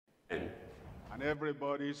And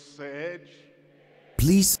everybody said,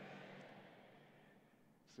 Please.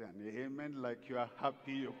 say an amen like you are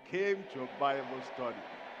happy you came to a Bible study.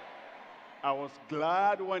 I was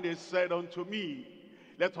glad when they said unto me,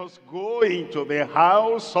 let us go into the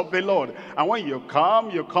house of the Lord. And when you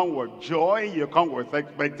come with joy, you come with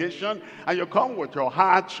expectation, and you come with your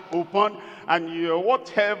heart open, and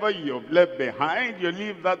whatever you've left behind, you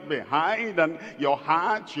leave that behind, and your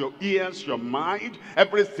heart, your ears, your mind,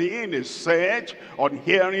 everything is set on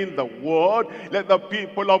hearing the word. Let the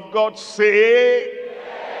people of God say,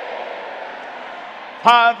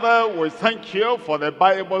 Father, we thank you for the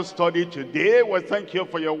Bible study today. We thank you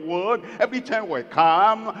for your word. Every time we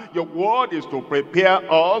come, your word is to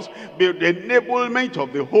prepare us, build the enablement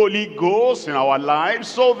of the Holy Ghost in our lives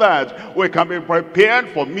so that we can be prepared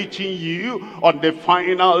for meeting you on the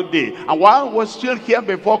final day. And while we're still here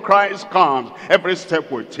before Christ comes, every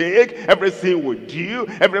step we take, everything we do,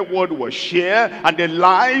 every word we share, and the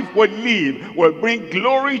life we live will bring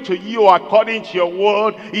glory to you according to your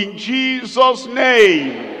word in Jesus' name.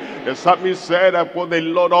 The psalmist said, I put the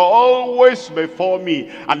Lord always before me.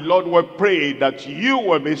 And Lord, we pray that you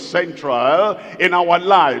will be central in our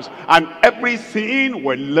lives. And everything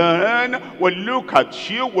we learn, we look at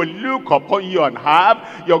you, we look upon you and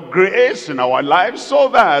have your grace in our lives so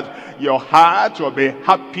that your heart will be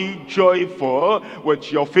happy, joyful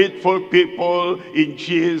with your faithful people in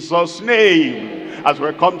Jesus' name. As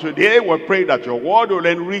we come today, we pray that your word will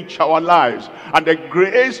enrich our lives and the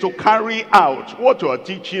grace to carry out what you are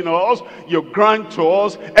teaching us, you grant to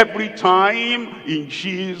us every time in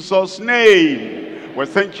Jesus' name. We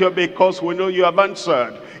thank you because we know you have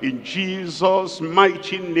answered. In Jesus'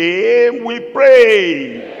 mighty name we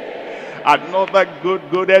pray. Another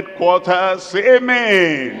good headquarters.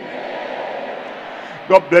 Amen.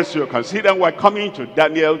 God bless you. Consider we're coming to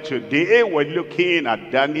Daniel today. We're looking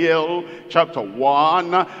at Daniel chapter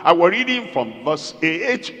 1. And we're reading from verse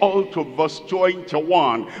 8 all to verse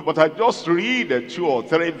 21. But I just read 2 or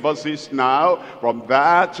 3 verses now from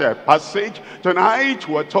that passage. Tonight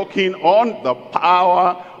we're talking on the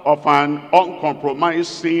power of an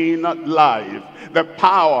uncompromising life. The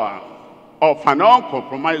power of an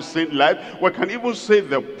uncompromising life. We can even say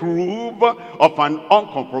the proof of an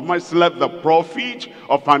uncompromising life, the profit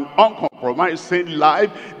of an uncompromising life,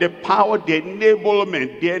 the power, the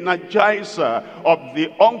enablement, the energizer of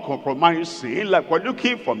the uncompromising life. We're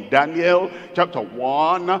looking from Daniel chapter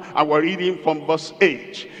 1 and we're reading from verse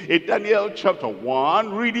 8. In Daniel chapter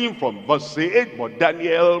 1, reading from verse 8, but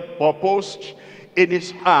Daniel purposed in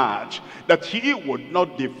his heart that he would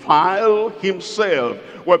not defile himself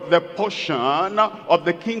with the portion of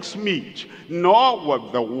the king's meat, nor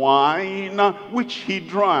with the wine which he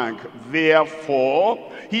drank.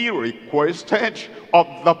 Therefore he requested of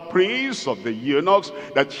the prince of the eunuchs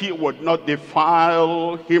that he would not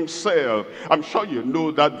defile himself. I'm sure you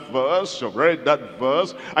know that verse, you've read that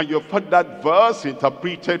verse, and you've heard that verse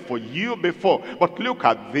interpreted for you before. But look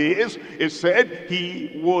at this. It said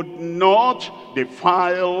he would not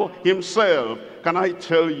defile himself. Can I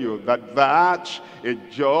tell you that that is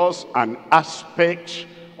just an aspect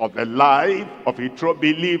of the life of a true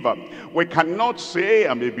believer? We cannot say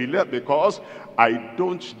I'm a believer because I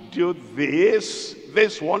don't do this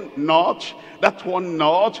one not, that one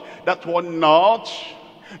not, that one not.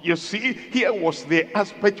 You see, here was the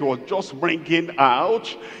aspect he was just bringing out.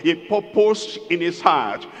 He purposed in his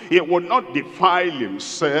heart. He would not defile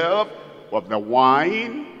himself with the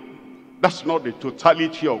wine. That's not the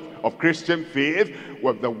totality of Christian faith.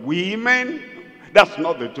 With the women, that's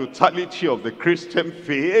not the totality of the Christian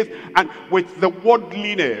faith. And with the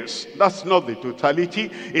worldliness, that's not the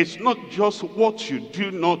totality. It's not just what you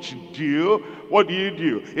do not do. What do you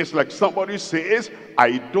do? It's like somebody says,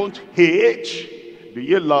 I don't hate. Do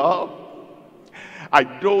you love? I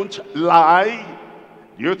don't lie.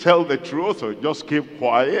 Do you tell the truth or just keep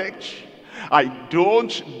quiet? I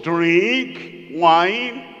don't drink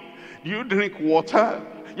wine. Do you drink water?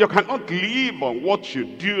 You cannot live on what you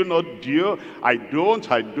do not do. I don't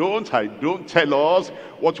tell us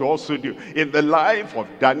what you also do. In the life of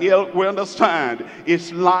Daniel, we understand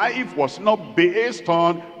his life was not based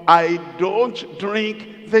on I don't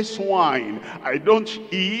drink this wine. I don't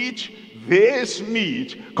eat this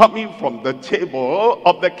meat coming from the table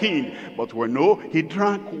of the king. But we know he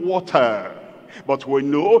drank water. But we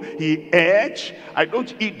know he ate. I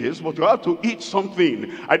don't eat this, but you have to eat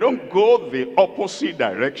something. I don't go the opposite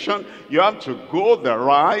direction. You have to go the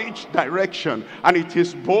right direction. And it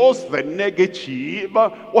is both the negative,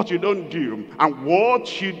 what you don't do, and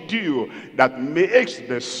what you do that makes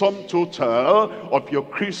the sum total of your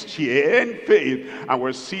Christian faith. And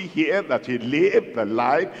we'll see here that he lived the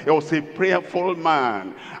life. He was a prayerful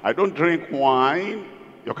man. I don't drink wine.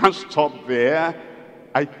 You can't stop there.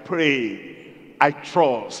 I pray, I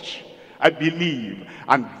trust, I believe,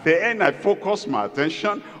 and then I focus my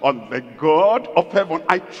attention on the God of heaven.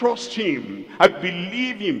 I trust him, I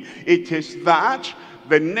believe him. It is that,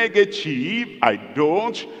 the negative I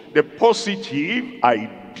don't, the positive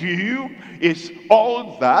I do, is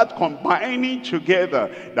all that combining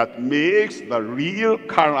together that makes the real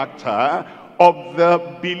character of the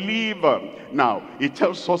believer. Now, it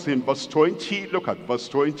tells us in verse 20, look at verse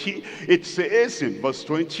 20. It says in verse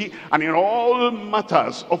 20, and in all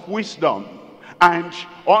matters of wisdom and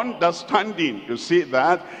understanding. You see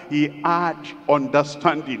that? He had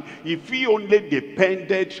understanding. If he only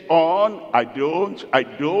depended on, I don't,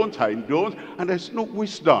 and there's no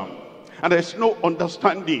wisdom, and there's no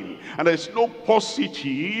understanding, and there's no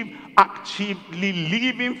positive, actively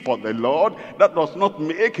living for the Lord, that does not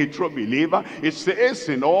make a true believer. It says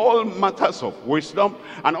in all matters of wisdom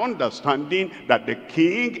and understanding that the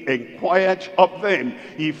king inquired of them.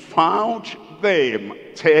 He found them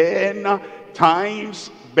 10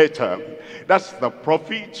 times better. That's the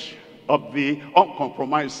profit of the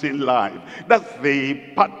uncompromising life. That's the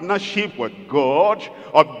partnership with God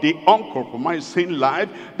of the uncompromising life.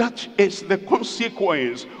 That is the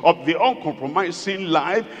consequence of the uncompromising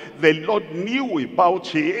life. The Lord knew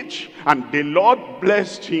about it, and the Lord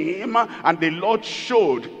blessed him, and the Lord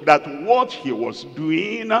showed that what he was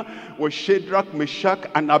doing with Shadrach, Meshach,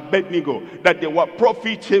 and Abednego, that they were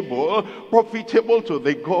profitable to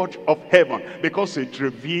the God of heaven, because it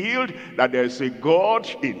revealed that there is a God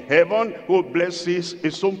in heaven who blesses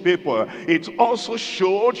his own people. It also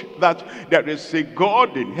showed that there is a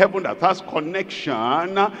God in heaven that has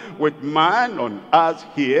connection with man on earth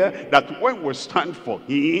here, that when we stand for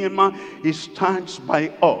him, he stands by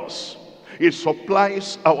us. He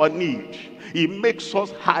supplies our need. He makes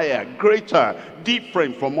us higher, greater,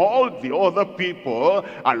 different from all the other people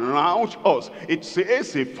around us. It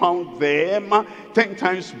says he found them 10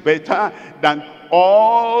 times better than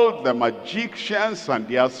all the magicians and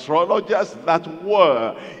the astrologers that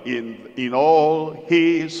were in all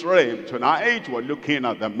his realm. Tonight we're looking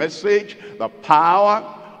at the message, the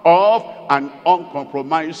power of an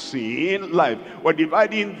uncompromising life. We're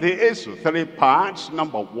dividing this to 3 parts.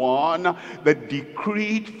 Number 1, the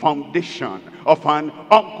decreed foundation of an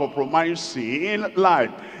uncompromising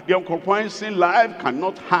life. The uncompromising life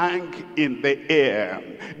cannot hang in the air.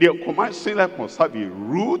 The uncompromising life must have a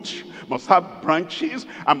root, must have branches,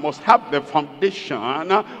 and must have the foundation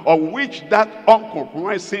on which that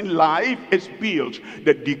uncompromising life is built.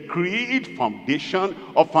 The decreed foundation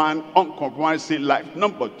of an uncompromising life.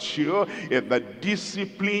 Number 2 is the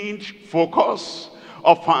disciplined focus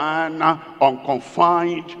of an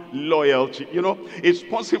unconfined loyalty. You know, it's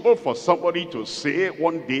possible for somebody to say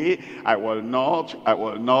one day, I will not.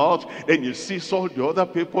 Then you see all the other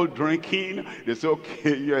people drinking. They say,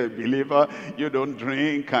 okay, you're a believer, you don't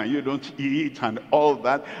drink and you don't eat and all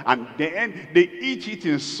that. And then they eat it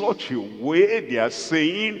in such a way, they are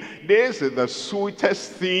saying, this is the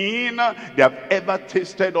sweetest thing they have ever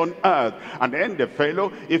tasted on earth. And then the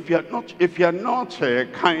fellow, if you're not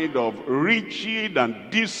kind of rigid and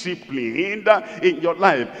disciplined in your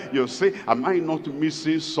life, you say, am I not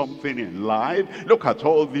missing something in life? Look at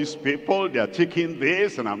all these people, they are taking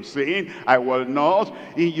this, and I'm saying, I will not.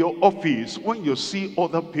 In your office, when you see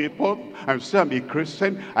other people and say, I'm a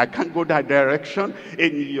Christian, I can't go that direction.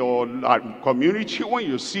 In your community, when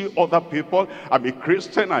you see other people, I'm a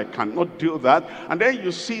Christian, I cannot do that. And then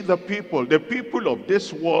you see the people of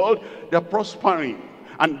this world, they're prospering,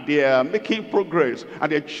 and they are making progress,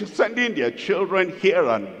 and they're sending their children here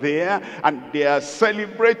and there, and they are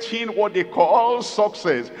celebrating what they call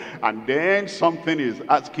success. And then something is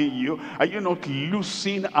asking you, are you not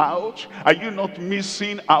losing out? Are you not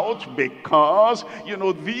missing out? Because, you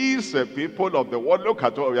know, these people of the world, look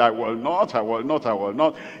at all, I will not.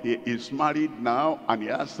 He is married now, and he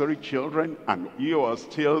has 3 children, and you are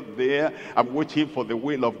still there. I'm waiting for the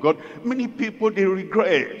will of God. Many people, they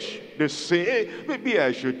regret. They say, maybe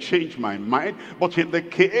I should change my mind. But in the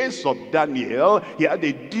case of Daniel, he had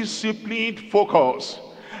a disciplined focus.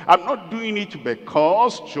 I'm not doing it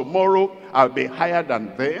because tomorrow I'll be higher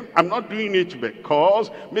than them. I'm not doing it because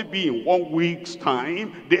maybe in 1 week's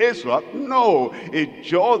time, this or no. It's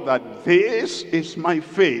just that this is my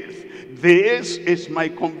faith. This is my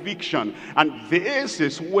conviction, and this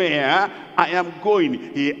is where I am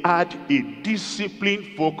going. He had a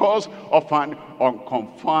disciplined focus of an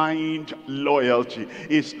unconfined loyalty.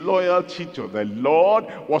 His loyalty to the Lord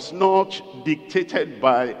was not dictated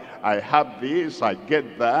by, I have this, I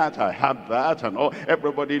get that, I have that, and all.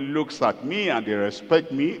 Everybody looks at me and they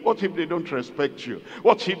respect me. What if they don't respect you?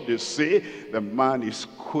 What if they say, the man is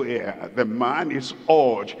queer, the man is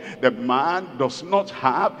odd, the man does not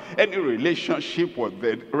have any relationship with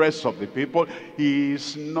the rest of the people, he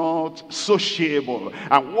is not sociable?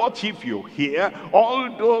 And what if you hear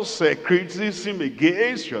all those criticism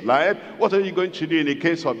against your life? What are you going to do in the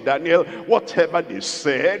case of Daniel? Whatever they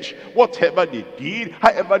said, whatever they did,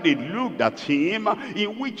 however they looked at him,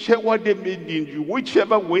 in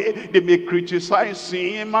whichever way they may criticize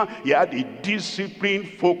him, he had a disciplined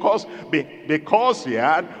focus because he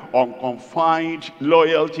had unconfined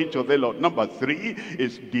loyalty to the Lord. Number 3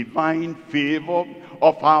 is divine favor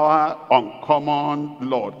of our uncommon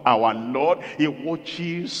Lord. Our Lord, he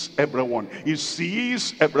watches everyone. He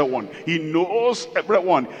sees everyone. He knows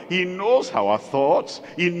everyone. He knows our thoughts.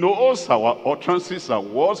 He knows our utterances, our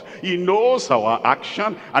words. He knows our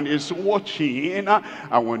action, and is watching.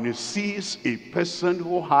 And when he sees a person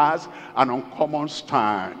who has an uncommon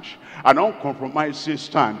stand, an uncompromising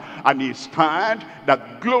stand, and a stand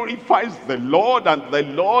that glorifies the Lord and the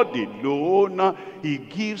Lord alone, he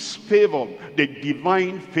gives favor, the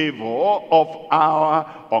divine favor of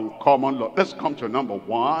our uncommon Lord. Let's come to number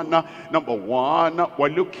 1. Number 1, we're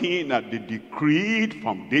looking at the decreed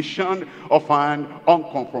foundation of an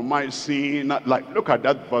uncompromising life. Look at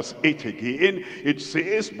that verse 8 again. It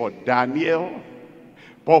says, but Daniel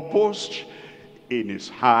purposed in his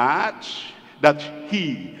heart that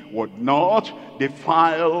he would not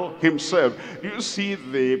defile himself. You see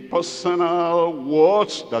the personal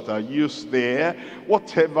words that are used there.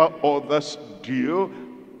 Whatever others do,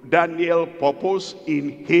 Daniel purposed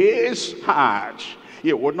in his heart.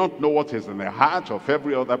 He would not know what is in the heart of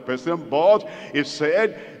every other person, but he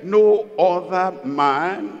said, no other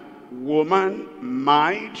man, woman,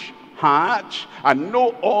 mind, heart, and no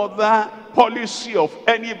other policy of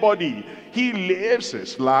anybody. He lives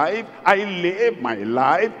his life, I live my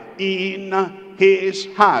life in his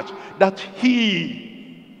heart. That he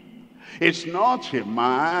is not a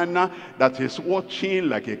man that is watching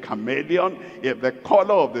like a chameleon. If the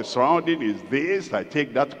color of the surrounding is this, I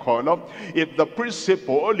take that color. If the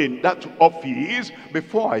principal in that office,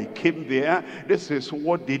 before I came there, this is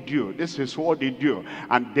what they do, this is what they do.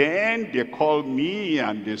 And then they call me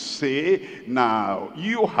and they say, now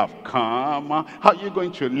you have come, how are you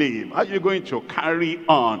going to live? How are you going to carry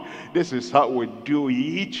on? This is how we do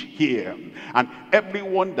it here. And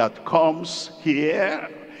everyone that comes here,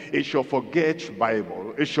 it shall forget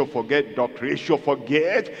Bible, it shall forget doctrine, it shall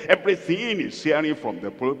forget everything he's hearing from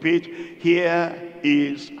the pulpit. Here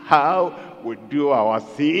is how we do our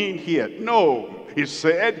thing here. No, he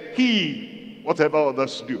said he, whatever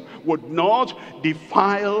others do, would not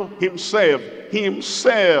defile himself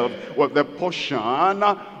with the portion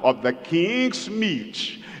of the king's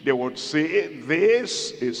meat. They would say,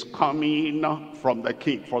 this is coming from the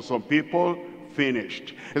king. For some people,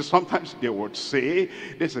 finished. And sometimes they would say,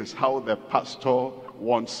 this is how the pastor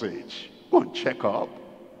wants it. Go and check up.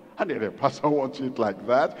 And if the pastor wants it like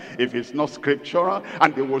that, if it's not scriptural,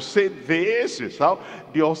 and they will say, this is how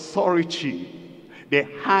the authority, the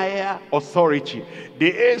higher authority,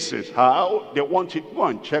 this is how they want it. Go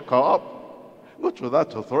and check up. Go to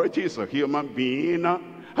that authority. It's a human being.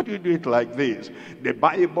 How do you do it like this? The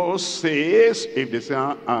Bible says, if they say,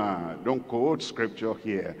 don't quote scripture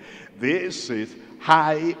here. This is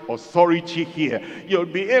high authority here. You'll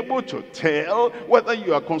be able to tell whether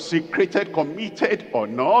you are consecrated, committed or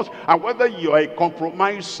not, and whether you are a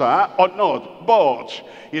compromiser or not. But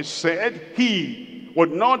he said he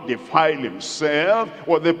would not defile himself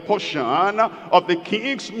with the portion of the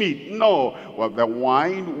king's meat, nor with the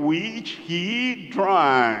wine which he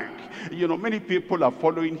drank. You know, many people are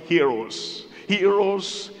following heroes.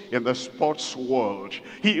 Heroes in the sports world.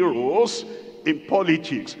 Heroes in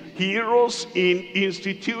politics. Heroes in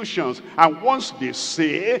institutions. And once they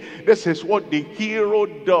say, this is what the hero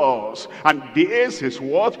does, and this is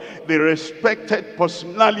what the respected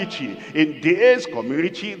personality in this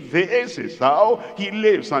community, this is how he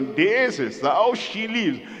lives, and this is how she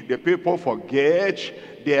lives, the people forget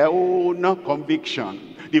their own conviction.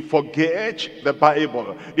 They forget the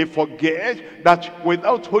Bible. They forget that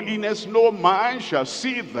without holiness no man shall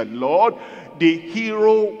see the Lord. the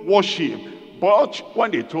hero worship. But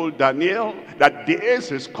when they told Daniel that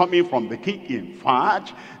this is coming from the king, in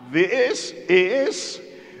fact, this is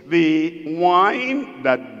the wine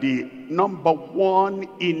that the number one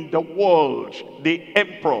in the world, the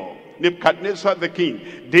emperor, Nebuchadnezzar the king,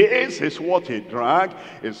 this is what he drank.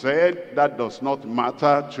 He said, that does not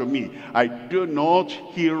matter to me. I do not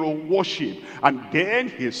hero worship. And then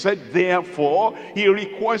he said, therefore, he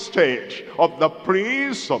requested of the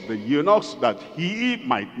prince of the eunuchs that he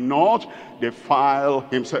might not defile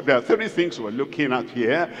himself. There are three things we're looking at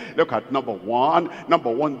here. Look at number one. Number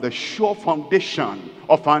one, the sure foundation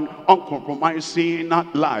of an uncompromising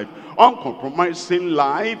life. Uncompromising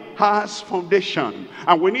life has foundation,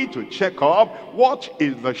 and we need to check up what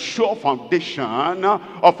is the sure foundation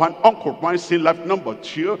of an uncompromising life. Number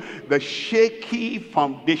two, the shaky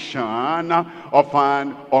foundation of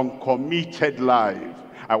an uncommitted life.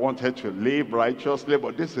 I wanted to live righteously,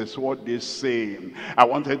 but this is what they say. I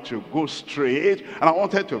wanted to go straight, and I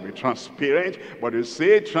wanted to be transparent, but they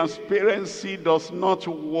say transparency does not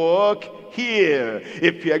work here.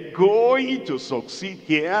 If you're going to succeed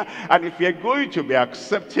here, and if you're going to be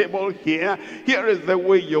acceptable here, here is the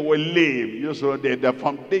way you will live. You know, the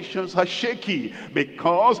foundations are shaky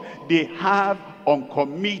because they have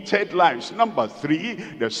uncommitted lives. Number three,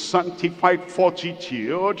 the sanctified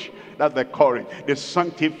fortitude. That's the courage, the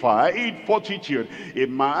sanctified fortitude. A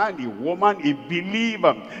man, a woman, a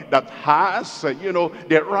believer that has,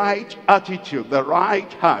 the right attitude, the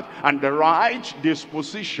right heart, and the right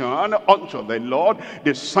disposition unto the Lord.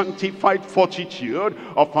 The sanctified fortitude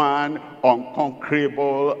of an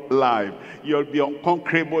unconquerable life. You'll be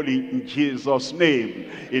unconquerable in Jesus' name.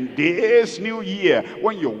 In this new year,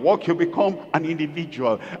 when you walk, you become an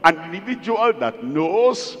individual that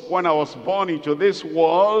knows, when I was born into this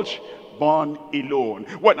world, born alone.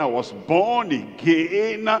 When I was born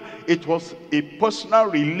again, it was a personal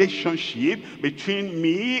relationship between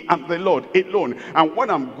me and the Lord alone. And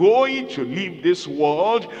when I'm going to leave this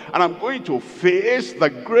world and I'm going to face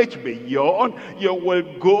the great beyond, you will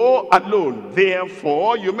go alone.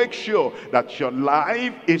 Therefore, you make sure that your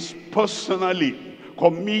life is personally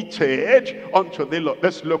committed unto the Lord.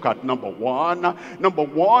 Let's look at number one. Number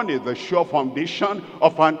one is the sure foundation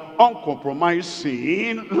of an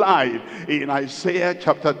uncompromising life. In Isaiah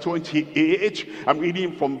chapter 28, I'm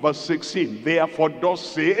reading from verse 16. Therefore thus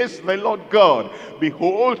says the Lord God,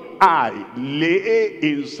 behold, I lay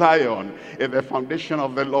in Zion, in the foundation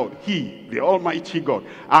of the Lord, he, the Almighty God,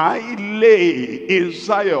 I lay in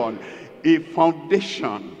Zion a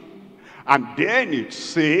foundation. And then it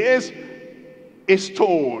says, a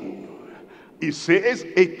stone. It says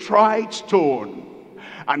a tried stone,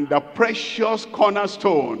 and the precious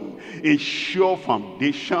cornerstone, a sure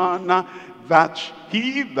foundation, that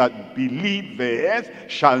he that believeth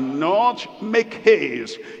shall not make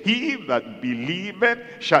haste. He that believeth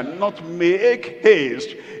shall not make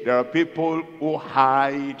haste. There are people who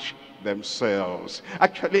hide themselves.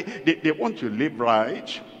 Actually, they want to live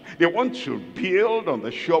right. They want to build on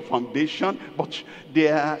the sure foundation, but they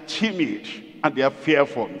are timid and they are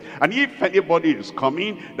fearful. And if anybody is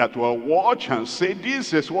coming that will watch and say,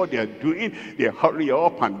 this is what they are doing, they hurry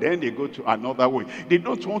up and then they go to another way. They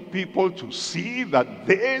don't want people to see that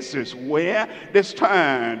this is where they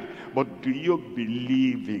stand. But do you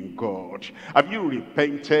believe in God? Have you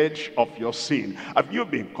repented of your sin? Have you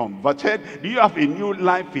been converted? Do you have a new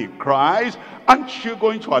life in Christ? Aren't you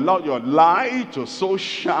going to allow your light to so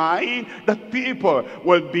shine that people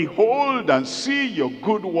will behold and see your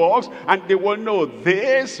good works, and they will know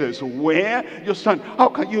this is where you stand? How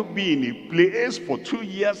can you be in a place for 2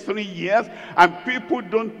 years, 3 years, and people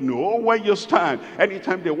don't know where you stand?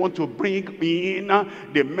 Anytime they want to bring in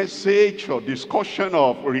the message or discussion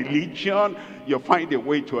of religion, you find a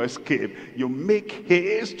way to escape. You make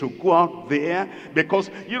haste to go out there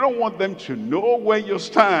because you don't want them to know where you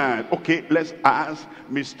stand. Okay, let's ask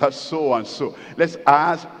Mr. So-and-so. Let's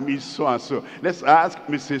ask Miss So-and-so. Let's ask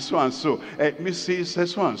Mrs. So-and-so. Mrs.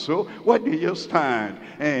 So-and-so, where do you stand?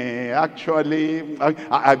 Actually,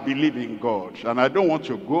 I believe in God, and I don't want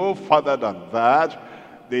to go further than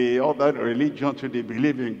that. The other religion too, they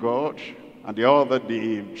believe in God. And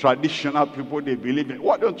the traditional people, they believe in.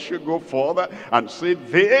 Why don't you go further and say,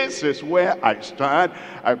 this is where I stand?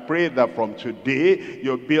 I pray that from today,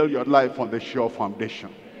 you build your life on the sure foundation.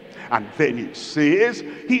 And then it says,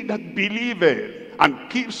 he that believeth. and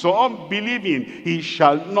keeps on believing, he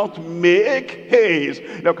shall not make haste.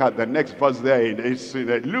 Look at the next verse there. It's in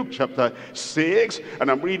Luke chapter 6, and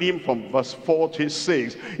I'm reading from verse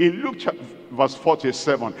 46. In Luke chapter verse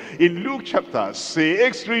 47. In Luke chapter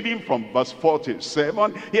 6, reading from verse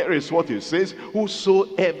 47, here is what it says: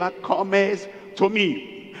 whosoever cometh to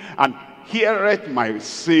me and heareth my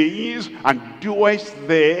sayings and doeth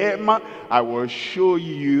them, I will show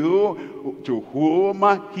you to whom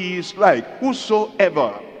he is like.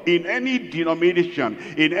 Whosoever. In any denomination,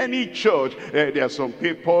 in any church, there are some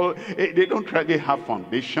people, they don't really have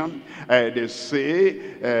foundation. They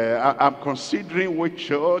say, I'm considering which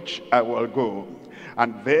church I will go.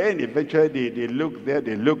 And then eventually they look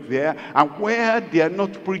there, and where they are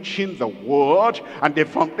not preaching the word, and the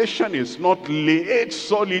foundation is not laid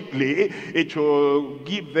solidly, it will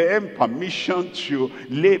give them permission to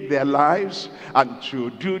live their lives, and to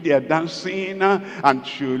do their dancing, and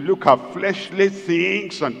to look at fleshly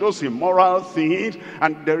things, and those immoral things,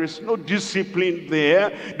 and there is no discipline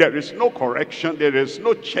there, there is no correction, there is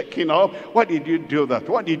no checking up. Why did you do that?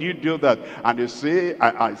 Why did you do that? And they say,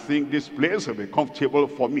 I think this place will be comfortable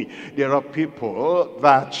for me. There are people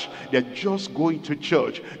that they're just going to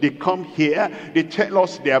church. They come here, they tell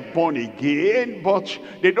us they are born again, but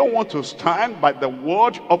they don't want to stand by the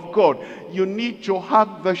word of God. You need to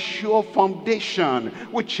have the sure foundation,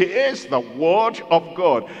 which is the word of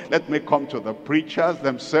God. Let me come to the preachers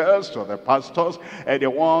themselves, to the pastors, and they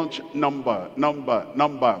want number.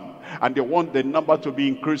 And they want the number to be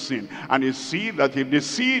increasing. And you see that if they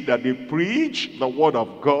see that they preach the word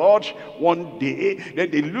of God one day, then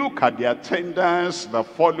they look at the attendance the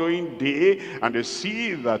following day, and they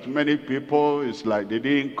see that many people, it's like they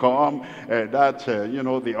didn't come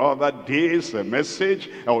the other day's message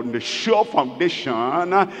on the sure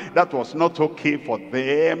foundation that was not okay for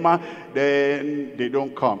them. Then they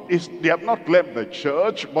don't come. They have not left the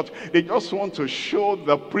church, but they just want to show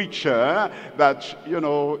the preacher that,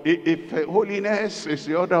 if holiness is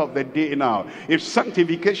the order of the day now, if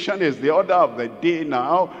sanctification is the order of the day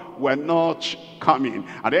now, we're not coming.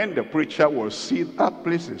 And then the preacher will see that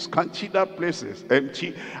place is scanty, that place is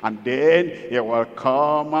empty, and then he will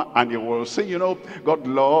come and he will say, God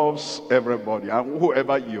loves everybody, and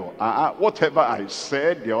whoever you are, whatever I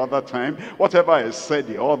said the other time,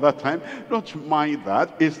 don't mind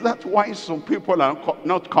that. Is that why some people are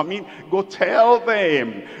not coming? Go tell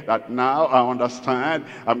them that now I understand.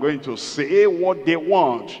 I'm going to say what they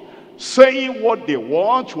want. Saying what they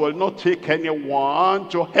want will not take anyone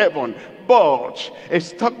to heaven, but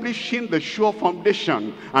establishing the sure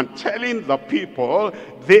foundation and telling the people,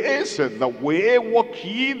 this is the way, walk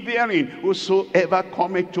ye therein. Whosoever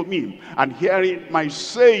cometh to me and hearing my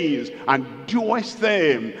sayings and doeth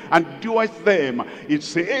them, it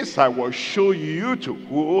says, I will show you to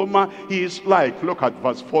whom he is like. Look at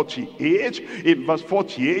verse 48. In verse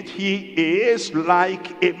 48, he is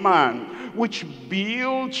like a man which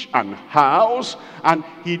built an house, and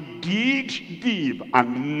he digged deep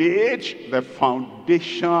and laid the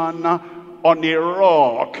foundation on a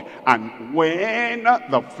rock. And when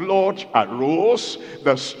the flood arose,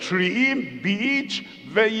 the stream beat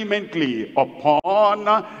vehemently upon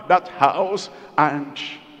that house and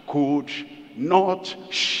could not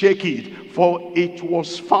shake it, for it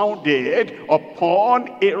was founded upon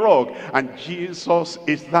a rock. And Jesus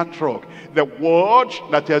is that rock. The word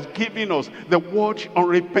that he has given us, the word on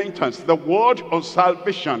repentance, the word on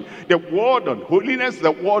salvation, the word on holiness,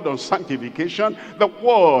 the word on sanctification, the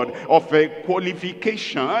word of a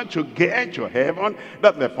qualification to get to heaven.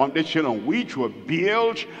 That's the foundation on which we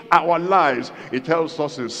build our lives. It tells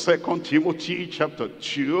us in 2 Timothy chapter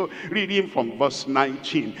 2, reading from verse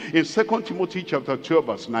 19. In 2 Timothy chapter 2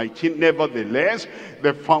 verse 19, nevertheless,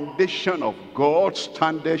 the foundation of God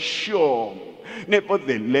standeth sure.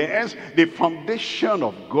 Nevertheless, the foundation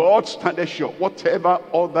of God standeth sure. Whatever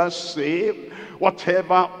others say,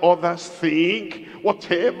 whatever others think,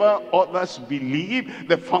 whatever others believe,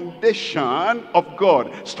 the foundation of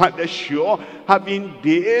God standeth sure, having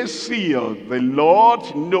this seal, the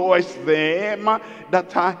Lord knoweth them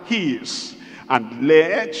that are his. And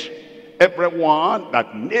let everyone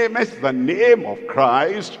that nameth the name of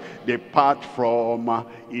Christ depart from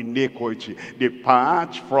iniquity.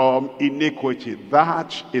 Depart from iniquity.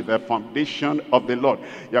 That is the foundation of the Lord.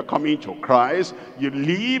 You're coming to Christ, you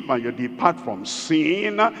leave and you depart from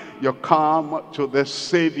sin, you come to the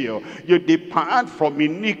Savior. You depart from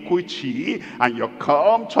iniquity and you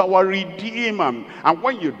come to our Redeemer. And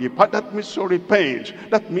when you depart, that means you repent.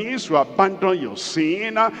 That means you abandon your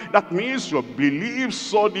sin. That means you believe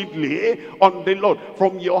solidly on the Lord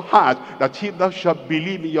from your heart, that he that shall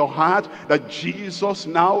believe in your heart that Jesus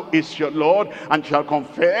now is your Lord, and shall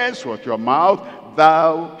confess with your mouth,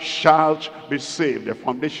 thou shalt be saved. The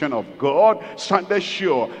foundation of God standeth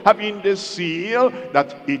sure, having this seal,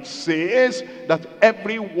 that it says that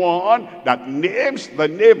everyone that names the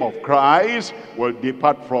name of Christ will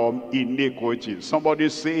depart from iniquity. Somebody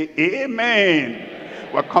say amen.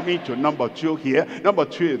 We're coming to number 2 here. Number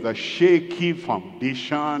 2 is the shaky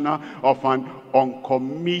foundation of an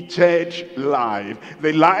uncommitted life.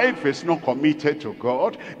 The life is not committed to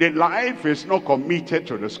God. The life is not committed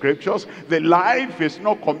to the scriptures. The life is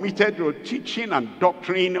not committed to teaching and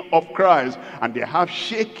doctrine of Christ. And they have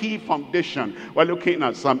shaky foundation. We're looking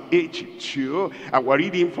at Psalm 82 and we're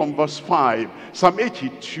reading from verse 5. Psalm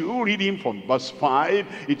 82, reading from verse 5,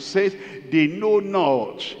 it says, they know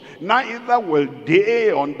not, neither will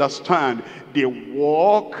they understand. They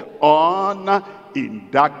walk on in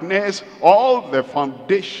darkness. All the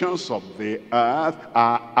foundations of the earth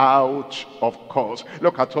are out of course.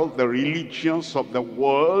 Look at all the religions of the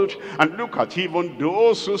world, and look at even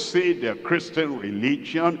those who say they're Christian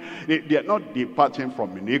religion. They're not departing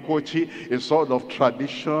from iniquity. It's all of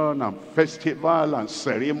tradition and festival and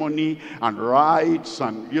ceremony and rites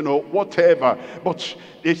and whatever. But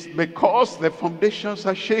it's because the foundations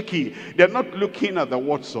are shaky. They're not looking at the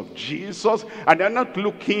words of Jesus, and they're not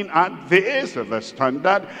looking at this as the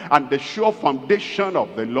standard and the sure foundation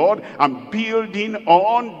of the Lord, and building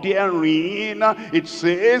on therein. It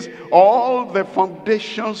says all the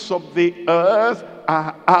foundations of the earth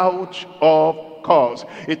are out of course.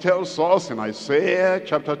 It tells us in Isaiah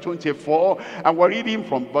chapter 24, and we're reading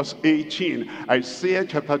from verse 18. Isaiah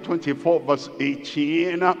chapter 24 verse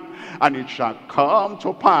 18, and it shall come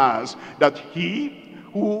to pass that he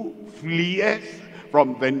who fleeth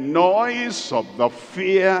from the noise of the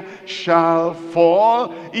fear shall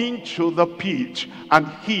fall into the pit, and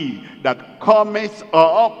he that cometh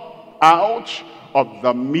up out of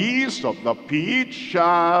the midst of the pit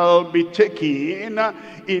shall be taken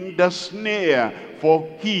in the snare. For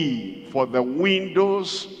the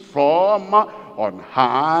windows from on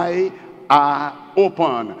high are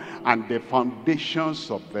open, and the foundations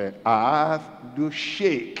of the earth do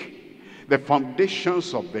shake. The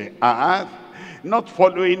foundations of the earth, not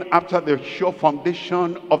following after the sure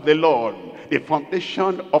foundation of the Lord, the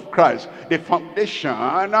foundation of Christ, the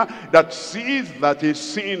foundation that sees that a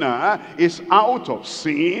sinner is out of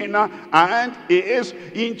sin and is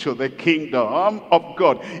into the kingdom of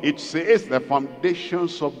God. It says the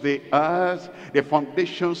foundations of the earth, the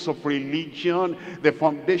foundations of religion, the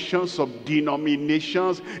foundations of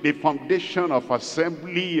denominations, the foundation of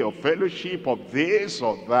assembly, of fellowship, of this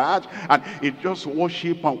or that, and it's just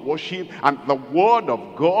worship and worship, and the word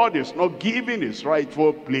of God is not given its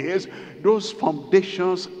rightful place. Those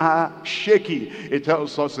foundations are shaky. It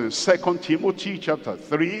tells us in 2 Timothy chapter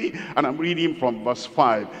 3, and I'm reading from verse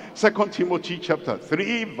 5. 2 Timothy chapter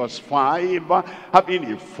 3 verse 5,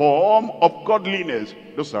 having a form of godliness.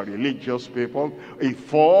 Those are religious people. A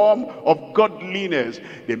form of godliness.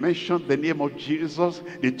 They mention the name of Jesus.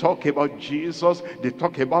 They talk about Jesus. They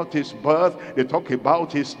talk about his birth. They talk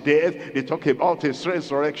about his death. They talk about his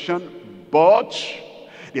resurrection. But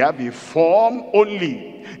they have a form only.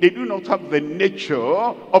 They do not have the nature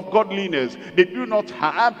of godliness. They do not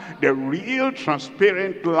have the real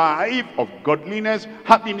transparent life of godliness,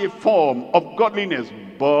 having a form of godliness,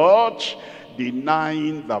 but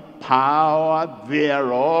denying the power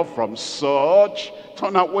thereof. From such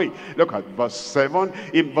turn away. Look at verse 7.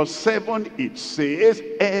 In verse 7 it says,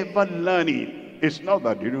 ever learning. It's not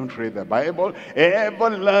that they don't read the Bible. Ever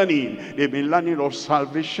learning. They've been learning of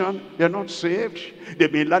salvation. They're not saved.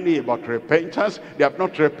 They've been learning about repentance. They have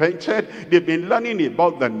not repented. They've been learning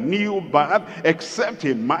about the new birth. Except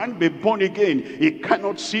a man be born again, he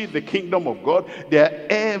cannot see the kingdom of God. They're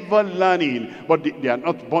ever learning, but they are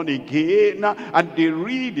not born again. And they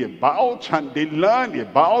read about and they learn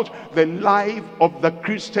about the life of the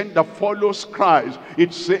Christian that follows Christ.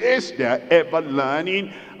 It says they're ever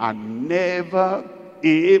learning and never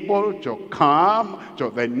able to come to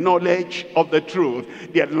the knowledge of the truth.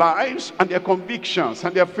 Their lives and their convictions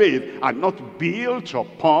and their faith are not built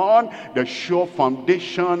upon the sure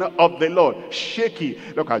foundation of the Lord. Shaky.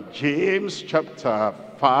 Look at James chapter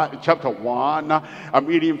 1. I'm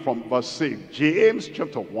reading from verse 6. James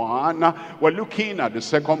chapter 1. We're looking at the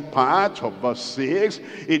second part of verse 6.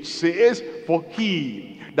 It says, for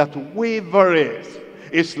he that wavereth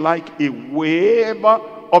is like a wave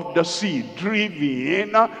of the sea,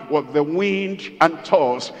 driven with the wind and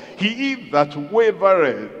tossed. He that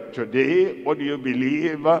wavereth. Today, what do you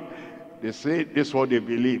believe? They say this is what they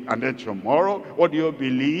believe. And then tomorrow, what do you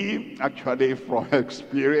believe? Actually, from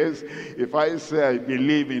experience, if I say I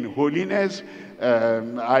believe in holiness,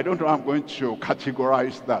 I don't know how I'm going to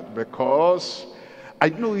categorize that, because I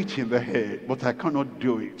know it in the head, but I cannot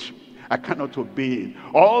do it. I cannot obey it.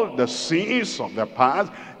 All the sins of the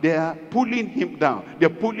past, they are pulling him down. They're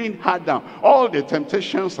pulling her down. All the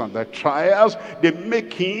temptations and the trials, they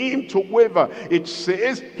make him to waver. It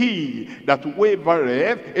says, he that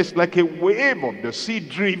wavereth is like a wave of the sea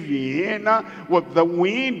driven with the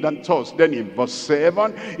wind and tossed. Then in verse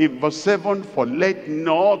 7, for let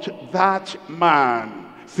not that man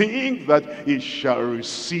think that he shall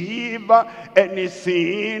receive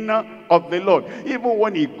anything of the Lord. Even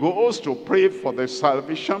when he goes to pray for the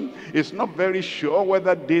salvation, he's not very sure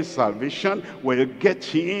whether this salvation will get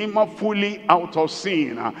him fully out of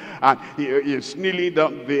sin. And he is kneeling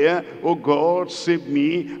down there, oh God, save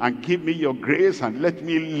me and give me your grace and let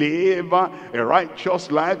me live a righteous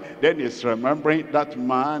life. Then he's remembering that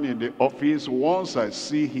man in the office. Once I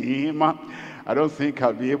see him, I don't think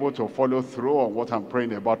I'll be able to follow through on what I'm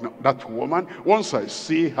praying about now. That woman, once I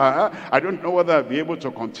see her, I don't know whether I'll be able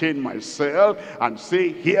to contain myself and say,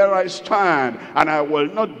 here I stand, and I will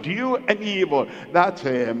not do any evil. That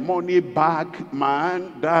money bag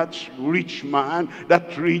man, that rich man,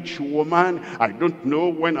 that rich woman, I don't know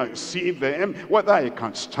when I see them whether I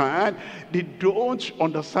can stand. They don't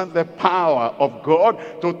understand the power of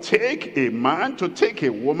God to take a man, to take a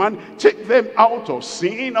woman, take them out of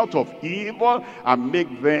sin, out of evil, and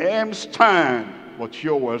make them stand. But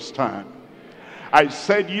you will stand. I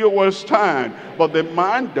said you will stand. But the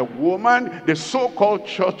man, the woman, the so-called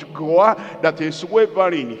churchgoer that is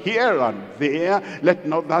wavering here and there, let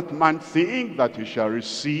not that man think that he shall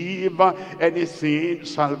receive anything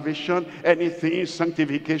salvation, anything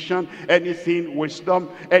sanctification, anything wisdom,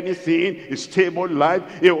 anything stable life.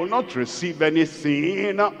 He will not receive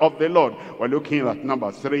anything of the Lord. We're looking at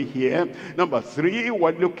number 3 here. Number 3,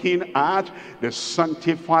 we're looking at the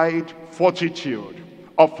sanctified fortitude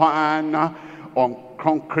of an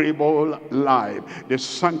unconquerable life. The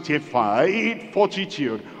sanctified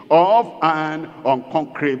fortitude of an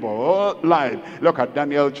unconquerable life. Look at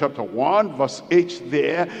Daniel chapter 1 verse 8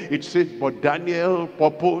 there. It says, but Daniel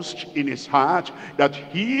purposed in his heart that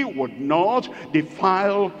he would not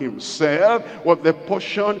defile himself with the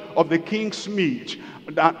portion of the king's meat,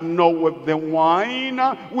 that nor with the wine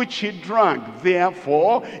which he drank.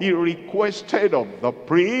 Therefore he requested of the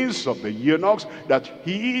prince of the eunuchs that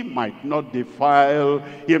he might not defile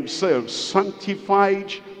himself.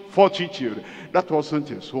 Sanctified fortitude. That wasn't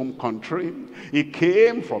his home country. He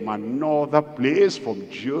came from another place, from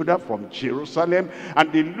Judah, from Jerusalem,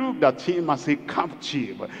 and they looked at him as a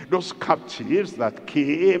captive. Those captives that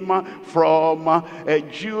came from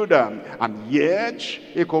Judah. And yet,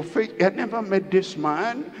 he had never met this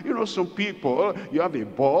man. You know, some people, you have a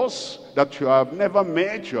boss that you have never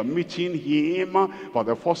met, you are meeting him for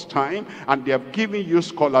the first time, and they have given you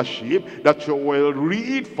scholarship that you will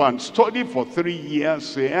read and study for 3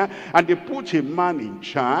 years here, and they put a man in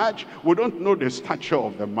charge. We don't know the stature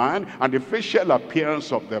of the man and the facial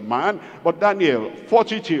appearance of the man, but Daniel,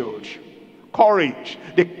 fortitude, courage,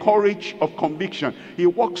 the courage of conviction. He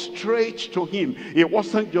walked straight to him. He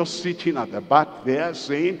wasn't just sitting at the back there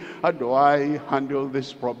saying, how do I handle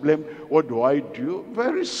this problem? What do I do?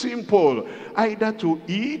 Very simple. Either to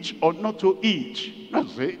eat or not to eat.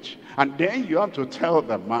 That's it. And then you have to tell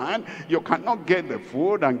the man, you cannot get the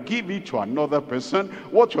food and give it to another person.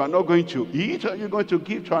 What you are not going to eat, are you going to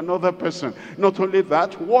give to another person? Not only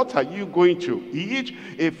that, what are you going to eat?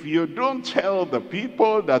 If you don't tell the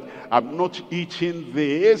people that I'm not eating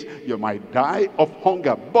this, you might die of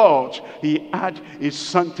hunger. But he had a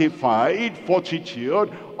sanctified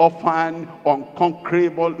fortitude of an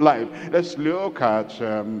unconquerable life. Let's look at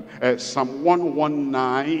Psalm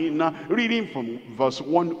 119, reading from verse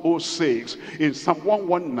 106. In Psalm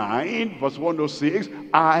 119, verse 106,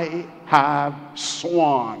 I have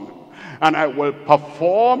sworn, and I will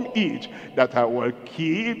perform it, that I will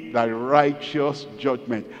keep thy righteous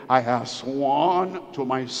judgment. I have sworn to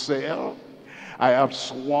myself. I have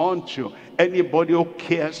sworn to anybody who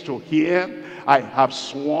cares to hear. I have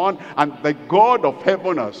sworn, and the God of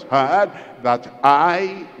heaven has heard, that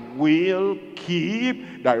I will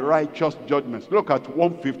keep thy righteous judgments. Look at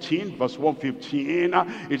 115, verse 115.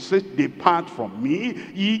 It says, depart from me,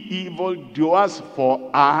 ye evildoers,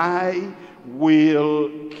 for I will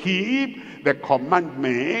keep the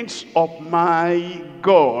commandments of my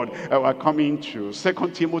God. We're coming to 2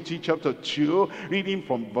 Timothy chapter 2, reading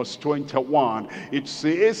from verse 21. It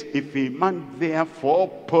says, if a man therefore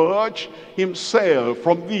purge himself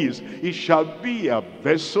from these, he shall be a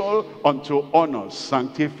vessel unto honor,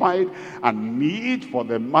 sanctified and meet for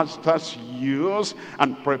the master's use,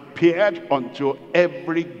 and prepared unto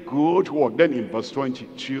every good work. Then in verse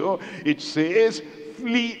 22, it says,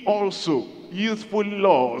 flee also youthful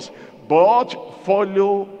lusts, but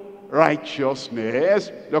follow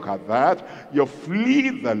righteousness. Look at that. You flee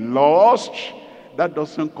the lust. That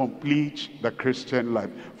doesn't complete the Christian life.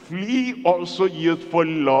 Flee also youthful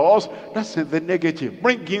lusts. That's in the negative.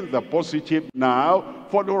 Bring in the positive now.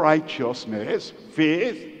 Follow righteousness,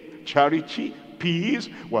 faith, charity, peace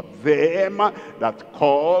with them that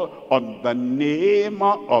call on the name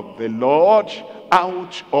of the Lord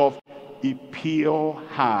out of a pure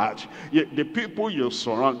heart. The people you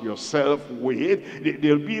surround yourself with,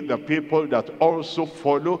 they'll be the people that also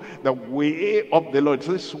follow the way of the Lord.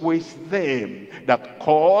 This with them that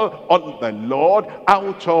call on the Lord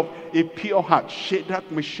out of a pure heart.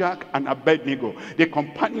 Shadrach, Meshach, and Abednego, the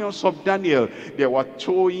companions of Daniel, they were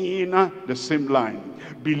towing the same line,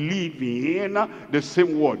 believing the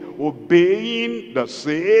same word, obeying the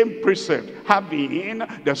same precept, having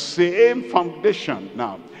the same foundation.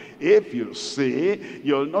 Now, if you say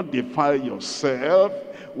you'll not defile yourself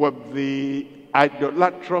with the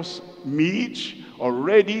idolatrous meat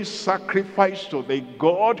already sacrificed to the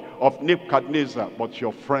god of Nebuchadnezzar, but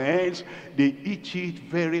your friends, they eat it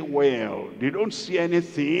very well. They don't see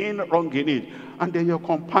anything wrong in it. And they're your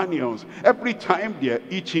companions. Every time they're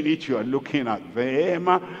eating it, you are looking at them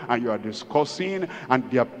and you are discussing, and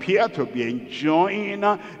they appear to be enjoying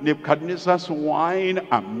Nebuchadnezzar's wine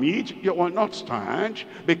and meat. You will not stand,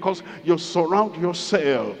 because you surround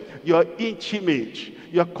yourself. You're intimate,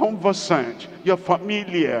 you're conversant, you're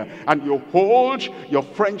familiar, and you hold your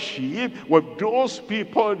friendship with those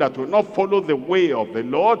people that will not follow the way of the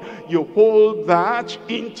Lord. You hold that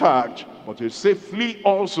intact. But you say, flee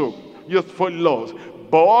also youthful lusts,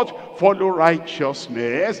 but follow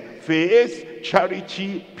righteousness, faith,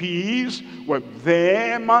 charity, peace with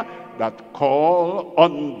them that call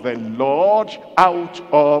on the Lord out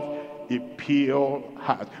of a pure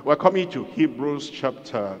heart. We're coming to Hebrews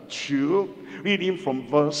chapter 2, reading from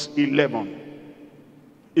verse 11.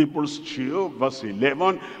 Hebrews 2 verse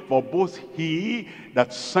 11, for both he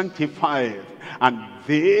that sanctifieth and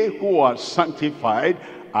they who are sanctified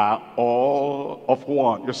are all of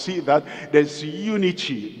one. You see that there's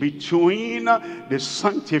unity between the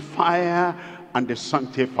sanctifier and the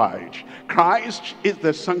sanctified. Christ is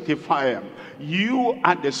the sanctifier. You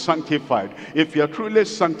are the sanctified. If you're truly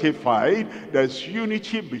sanctified, there's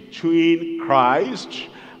unity between Christ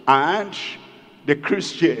and the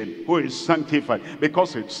Christian who is sanctified,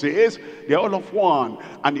 because it says they're all of one.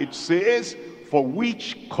 And it says, for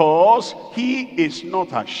which cause he is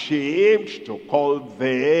not ashamed to call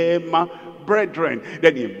them brethren.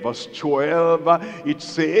 Then in verse 12, it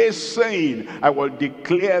says, saying, I will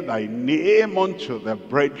declare thy name unto the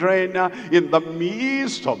brethren. In the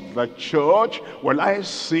midst of the church will I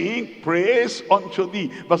sing praise unto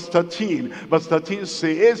thee. Verse 13. Verse 13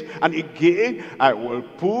 says, and again I will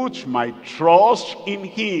put my trust in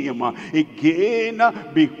him. Again,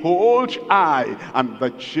 behold, I and the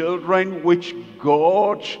children which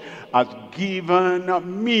God has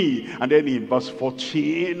given me. And then in verse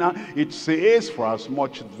 14, it says, for as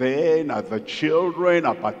much then as the children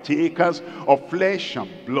are partakers of flesh and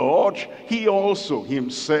blood, he also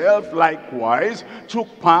himself likewise took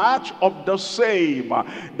part of the same,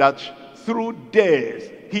 that through death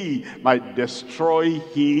he might destroy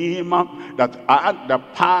him that had the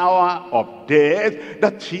power of death,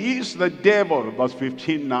 that is the devil. Verse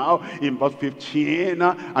 15 now, in verse 15,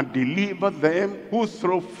 and deliver them who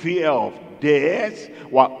through fear of death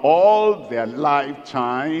were all their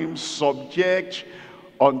lifetime subject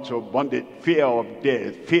unto bondage. Fear of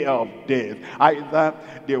death, fear of death. Either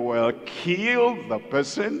they will kill the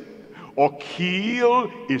person, or kill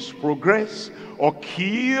his progress, or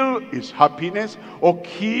kill his happiness, or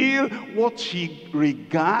kill what he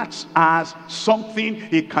regards as something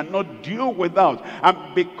he cannot do without.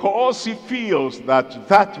 And because he feels that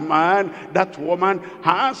that man, that woman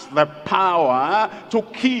has the power to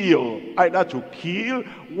kill, either to kill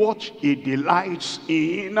what he delights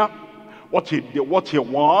in, what he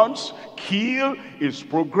wants, kill his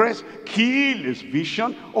progress, kill his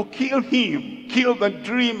vision, or kill him, kill the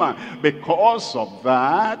dreamer. Because of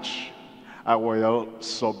that, I will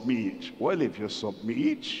submit. Well, if you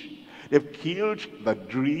submit, They've killed the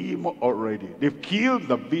dream already. They've killed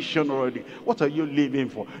the vision already. What are you living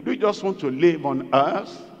for? Do you just want to live on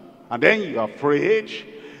earth? And then you're afraid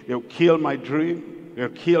they'll kill my dream, they'll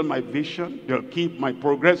kill my vision, they'll keep my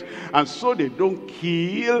progress. And so they don't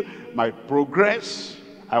kill my progress,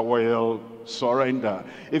 I will surrender.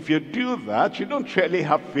 If you do that, you don't really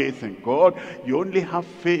have faith in God. You only have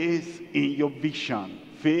faith in your vision,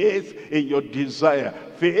 faith in your desire,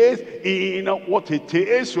 faith in what it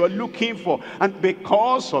is you're looking for. And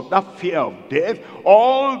because of that fear of death,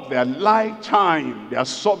 all their lifetime they are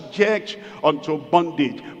subject unto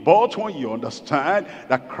bondage. But when you understand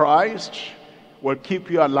that Christ will keep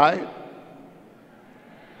you alive,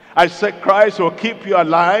 I said Christ will keep you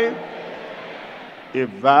alive.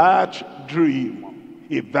 If that dream,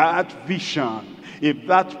 if that vision, if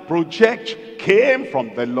that project came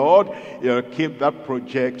from the Lord, he'll keep that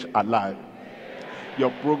project alive.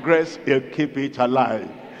 Your progress, he'll keep it alive.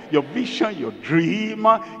 Your vision, your dream,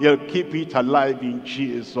 he'll keep it alive in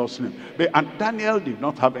Jesus' name. And Daniel did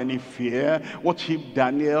not have any fear. What if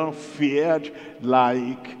Daniel feared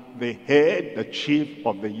like the head, the chief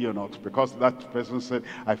of the eunuchs? Because that person said,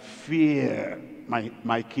 I fear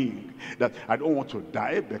my king, that I don't want to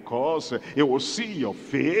die, because he will see your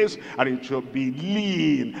face and it will be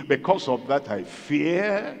lean. Because of that I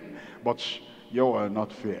fear, but you will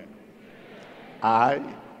not fear. I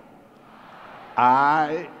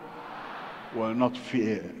will not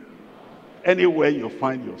fear. Anywhere you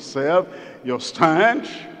find yourself, you stand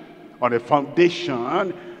on a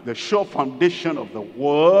foundation, the sure foundation of the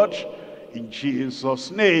word, in Jesus'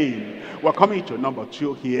 name. We're coming to number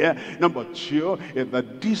 2 here. Number 2 is the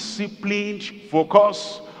disciplined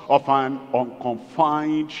focus of an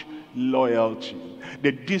unconfined loyalty.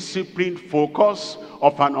 The disciplined focus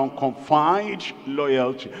of an unconfined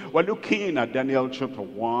loyalty. We're looking at Daniel chapter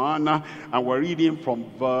 1 and we're reading from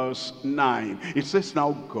verse 9. It says,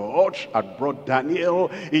 now God had brought Daniel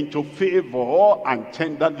into favor and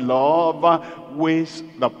tender love with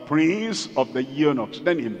the prince of the eunuchs.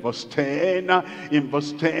 Then in verse 10,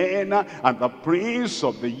 and the prince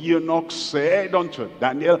of the eunuchs said unto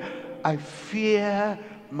Daniel, I fear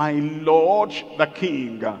my lord the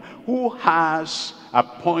king, who has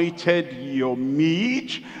appointed your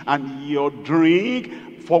meat and your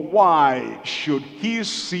drink. For why should he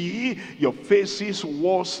see your faces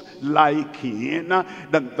worse liking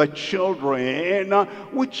than the children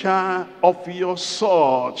which are of your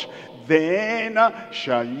sort? Then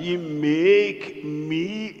shall ye make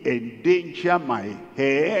me endanger my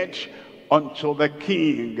head unto the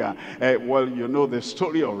king. Well, you know the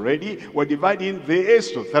story already. We're dividing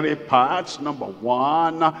this to 3 parts. Number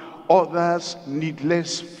 1, others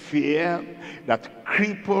needless fear that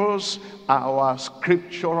cripples our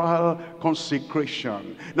scriptural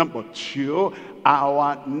consecration. Number 2,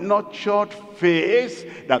 our nurtured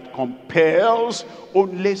faith that compels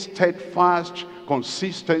only steadfast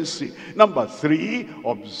consistency. Number 3,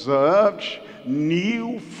 observed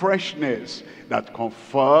new freshness that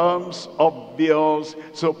confirms obvious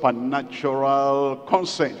supernatural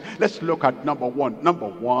consent. Let's look at number 1. Number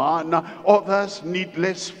 1, others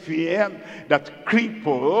needless fear that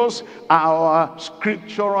cripples our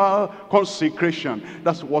scriptural consecration.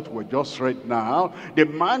 That's what we just read now. The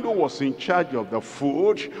man who was in charge of the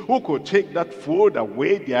food, who could take that food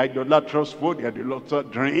away, the idolatrous food, the idolatrous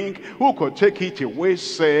drink, who could take it away,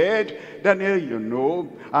 said, Daniel, you know,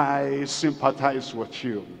 I sympathize with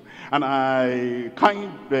you. And I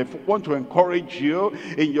kind of want to encourage you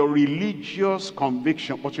in your religious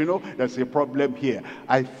conviction. But you know, there's a problem here.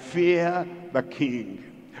 I fear the king.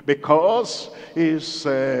 Because he's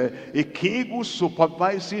a king who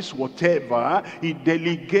supervises whatever he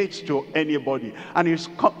delegates to anybody. And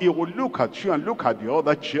he will look at you and look at the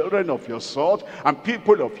other children of your sort and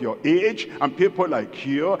people of your age and people like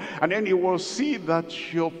you. And then he will see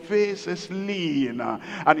that your face is lean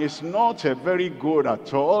and it's not very good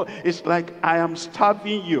at all. It's like I am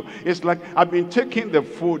starving you. It's like I've been taking the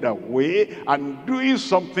food away and doing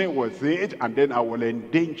something with it, and then I will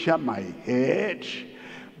endanger my head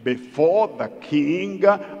before the king,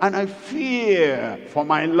 and I fear for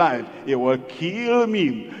my life. It will kill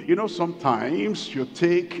me. You know, sometimes you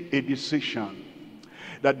take a decision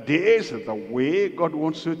that this is the way God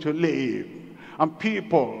wants you to live, and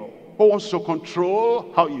people who wants to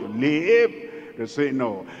control how you live, they say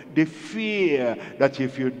no. They fear that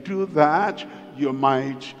if you do that, you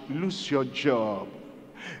might lose your job.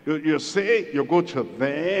 You say, you go to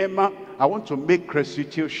them, I want to make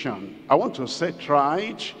restitution. I want to set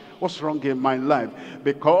right what's wrong in my life.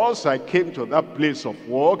 Because I came to that place of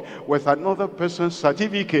work with another person's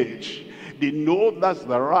certificate. They know that's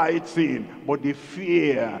the right thing, but they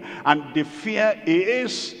fear. And the fear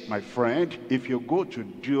is, my friend, if you go to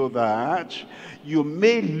do that, you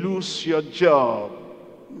may lose your job.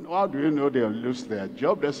 How do you know they'll lose their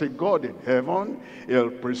job? There's a God in heaven. He'll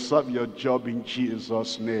preserve your job in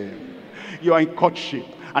Jesus' name. You are in courtship.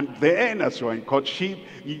 And then as you're in courtship,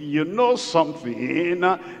 you know something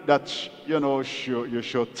that, you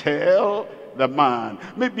should tell the man.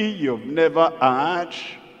 Maybe you've never had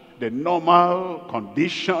the normal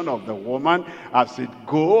condition of the woman as it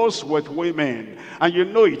goes with women. And you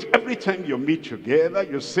know it. Every time you meet together,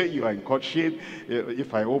 you say you are in courtship.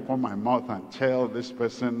 If I open my mouth and tell this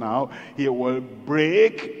person now, he will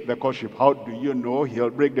break the courtship. How do you know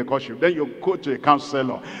he'll break the courtship? Then you go to a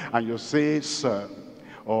counselor and you say, sir,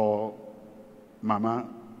 or mama,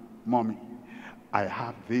 mommy, I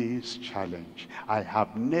have this challenge. I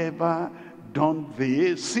have never done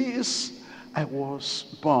this since I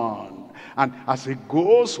was born. And as it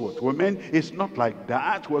goes with women, it's not like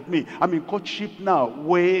that with me. I'm in courtship now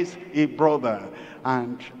with a brother,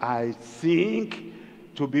 and I think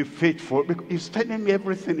to be faithful, because he's telling me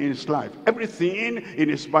everything in his life, everything in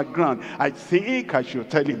his background. I think I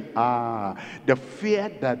should tell him, the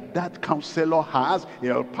fear that counselor has,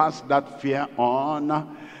 he'll pass that fear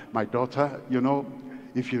on. My daughter,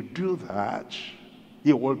 if you do that,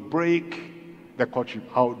 he will break the courtship.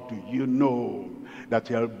 How do you know that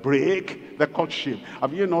he'll break the courtship?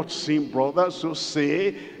 Have you not seen brothers who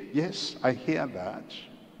say, yes, I hear that,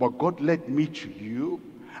 but God led me to you,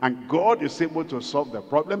 and God is able to solve the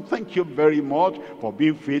problem. Thank you very much for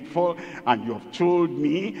being faithful, and you have told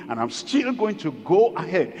me, and I'm still going to go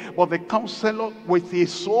ahead. But the counselor, with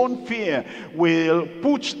his own fear, will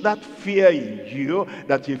put that fear in you,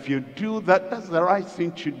 that if you do that, that's the right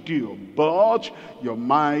thing to do. But you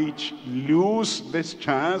might lose this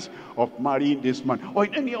chance of marrying this man. Or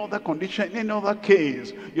in any other condition, in any other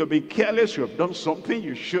case, you've been careless, you have done something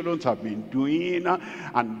you shouldn't have been doing,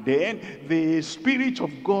 and then the Spirit of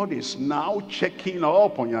God is now checking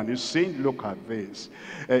up on you and is saying, look at this.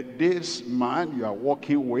 This man you are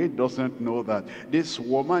walking with doesn't know that. This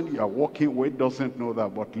woman you are walking with doesn't know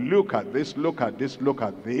that. But look at this, look at this, look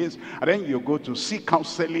at this. And then you go to seek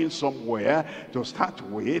counseling somewhere. To start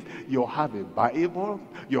with, you have a Bible,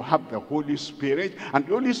 you have the Holy Spirit, and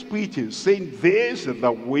the Holy Spirit is saying, this is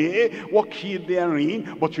the way, walk ye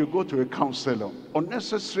therein. But you go to a counselor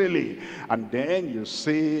unnecessarily, and then you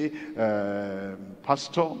say,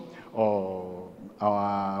 pastor or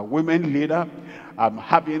our women leader, I'm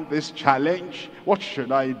having this challenge. What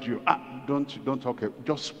should I do? Don't talk.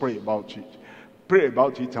 Just pray about it. Pray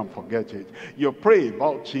about it and forget it. You pray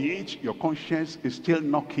about it, your conscience is still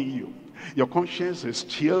knocking you. Your conscience is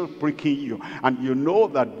still pricking you, and you know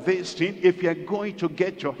that this thing, if you're going to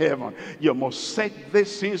get to heaven, you must set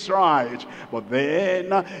these things right. But then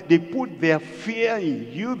they put their fear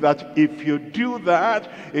in you that if you do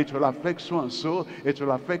that, it will affect so and so, it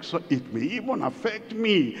will affect so, it may even affect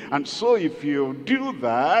me. And so if you do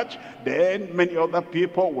that, then many other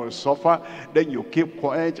people will suffer. Then you keep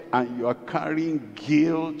quiet and you are carrying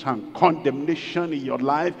guilt and condemnation in your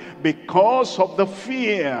life because of the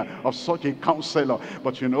fear of such a counselor.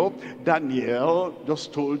 But Daniel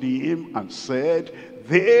just told him and said,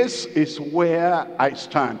 this is where I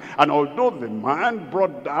stand. And although the man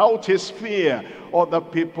brought out his fear, other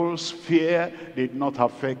people's fear did not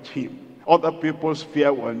affect him. Other people's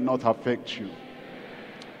fear will not affect you.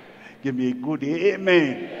 Give me a good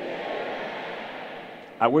amen.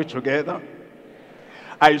 Are we together?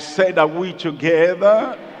 I said, are we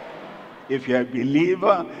together? If you're a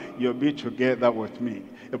believer, you'll be together with me.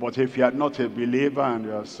 But if you are not a believer and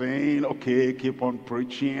you are saying, okay, keep on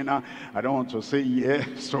preaching, I don't want to say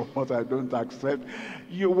yes to what I don't accept.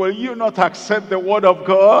 Will you not accept the word of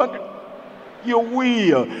God? You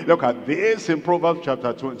will. Look at this in Proverbs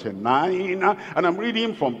chapter 29, and I'm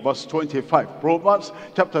reading from verse 25. Proverbs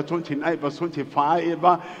chapter 29 verse 25.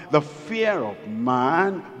 The fear of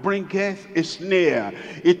man bringeth a snare.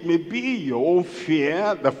 It may be your own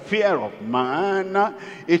fear, the fear of man,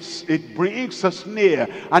 it brings a snare.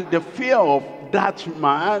 And the fear of that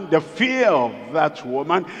man, the fear of that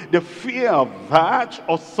woman, the fear of that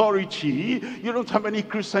authority, you don't have any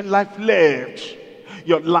Christian life left.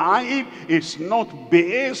 Your life is not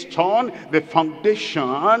based on the foundation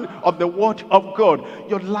of the word of God.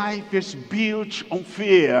 Your life is built on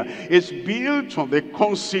fear. It's built on the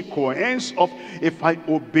consequence of, if I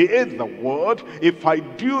obey the word, if I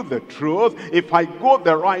do the truth, if I go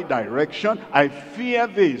the right direction, I fear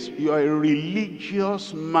this. You are a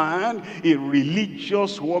religious man, a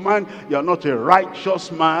religious woman. You are not a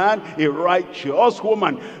righteous man, a righteous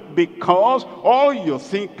woman. Because all you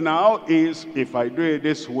think now is, if I do it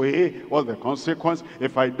this way, what's the consequence?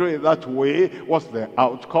 If I do it that way, what's the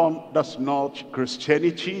outcome? That's not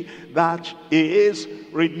Christianity. That is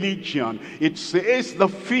religion. It says the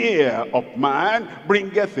fear of man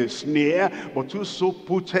bringeth a snare, but whoso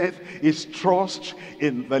putteth his trust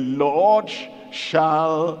in the Lord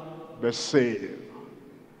shall be saved.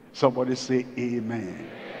 Somebody say amen.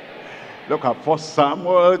 Look at 1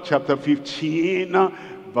 Samuel chapter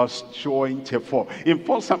 15 verse 24. In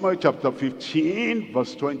 1 Samuel chapter 15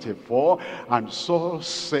 verse 24, and Saul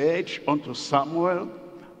said unto Samuel,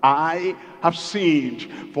 I have sinned,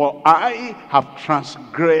 for I have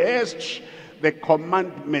transgressed the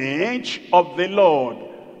commandment of the Lord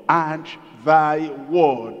and thy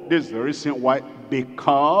word. This is the reason why.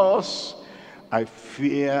 Because I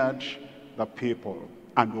feared the people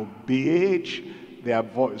and obeyed their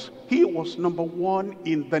voice. He was number one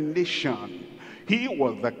in the nation. He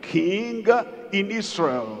was the king in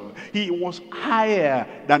Israel. He was higher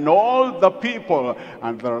than all the people.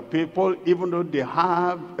 And there are people, even though they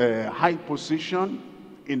have a high position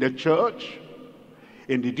in the church,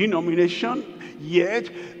 in the denomination, yet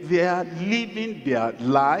they are living their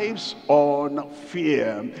lives on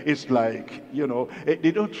fear. It's like, you know,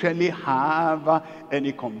 they don't really have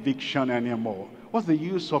any conviction anymore. What's the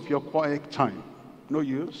use of your quiet time? No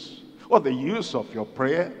use. What's the use of your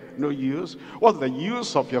prayer? No use. What's the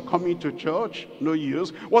use of your coming to church? No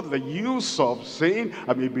use. What's the use of saying,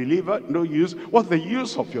 I'm a believer? No use. What's the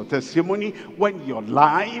use of your testimony when your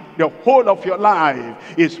life, the whole of your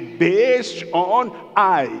life, is based on,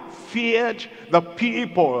 I feared the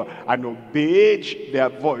people and obeyed their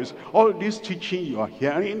voice? All this teaching you are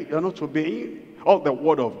hearing, you're not obeying. All the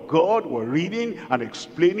word of God we're reading and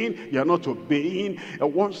explaining, you're not obeying.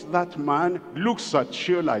 And once that man looks at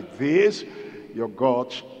you like this, you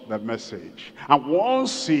got the message. And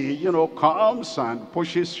once he, you know, comes and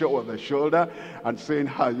pushes you over the shoulder and saying,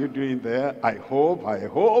 how are you doing there? I hope.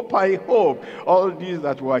 All these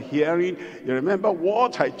that we're hearing, you remember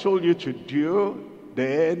what I told you to do?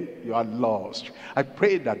 Then you are lost. I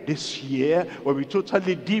pray that this year will be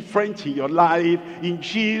totally different in your life in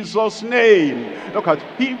Jesus' name. Look at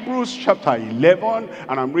Hebrews chapter 11,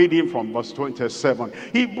 and I'm reading from verse 27.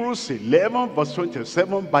 Hebrews 11 verse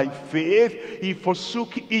 27, by faith he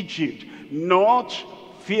forsook Egypt, not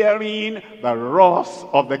fearing the wrath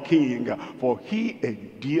of the king, for he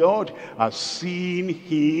endured as seeing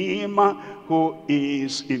him who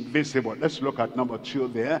is invisible. Let's look at number 2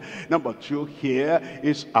 there. Number 2 here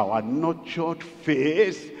is our nurtured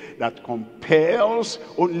faith that compels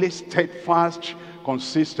only steadfast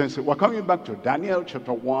consistency. We're coming back to Daniel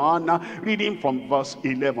chapter 1, reading from verse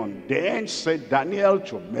 11. Then said Daniel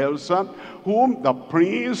to Melzar, whom the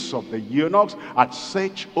prince of the eunuchs had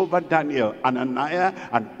set over Daniel, Ananiah,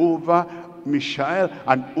 and over Mishael,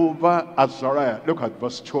 and over Azariah. Look at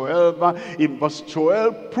verse 12. In verse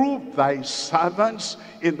 12, prove thy servants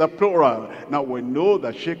in the plural. Now we know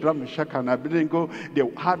that Shadrach, Meshach, and Abednego, they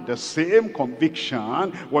had the same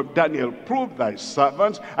conviction with Daniel. Prove thy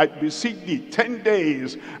servants, I beseech thee, 10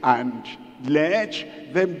 days, and let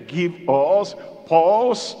them give us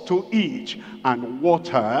pulse to eat and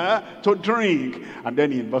water to drink. And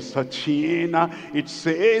then in verse 13 it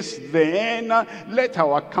says, then let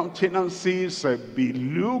our countenances be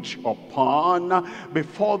looked upon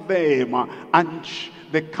before them, and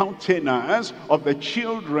the countenance of the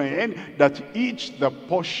children that eat the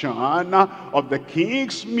portion of the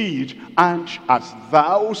king's meat, and as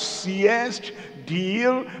thou seest,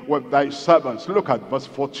 deal with thy servants. Look at verse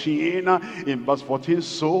 14. In verse 14,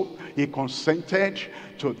 so he consented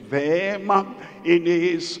to them in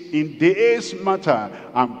this matter,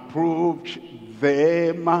 and proved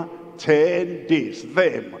them 10 days.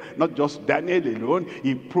 Them, not just Daniel alone,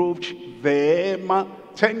 he proved them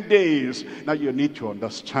 10 days. Now you need to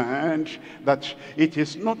understand that it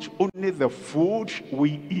is not only the food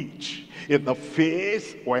we eat, it's the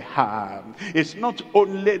faith we have. It's not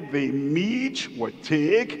only the meat we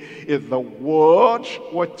take, it's the word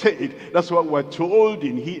we take. That's what we're told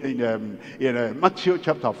in Matthew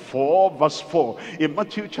chapter 4 verse 4. In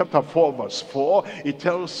Matthew chapter 4 verse 4, it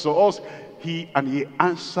tells us, he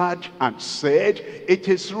answered and said, it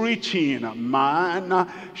is written, man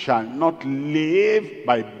shall not live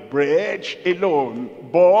by bread alone,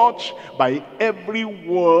 but by every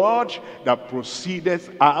word that proceedeth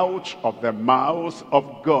out of the mouth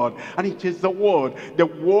of God. And it is the word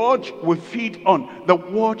we feed on, the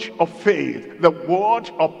word of faith, the word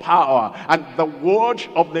of power, and the word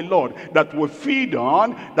of the Lord that we feed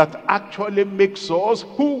on, that actually makes us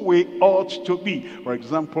who we ought to be. For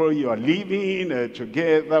example, you are living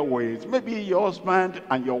together with maybe your husband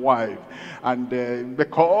and your wife, and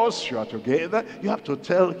because you are together, you have to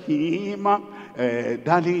tell him,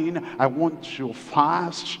 darling, I want to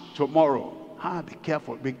fast tomorrow. Be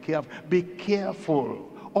careful, be careful, be careful.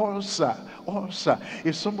 Ulcer.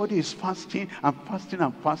 If somebody is fasting and fasting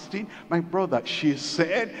and fasting, my brother, she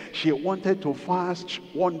said she wanted to fast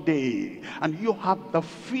one day, and you have the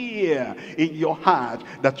fear in your heart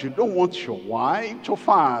that you don't want your wife to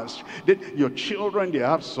fast. Then your children, they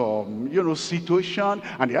have some, situation,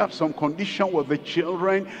 and they have some condition with the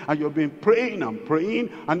children, and you've been praying and praying,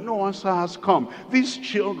 and no answer has come. These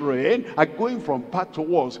children are going from bad to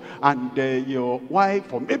worse, and your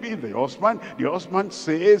wife, or maybe the husband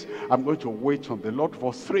says, I'm going to wait on the Lord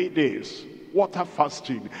for 3 days. Water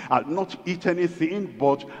fasting. I'll not eat anything,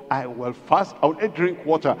 but I will fast. I'll not drink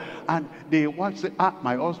water. And the wife say,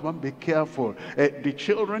 my husband, be careful. The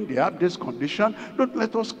children, they have this condition. Don't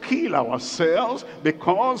let us kill ourselves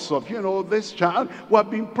because of, this child. We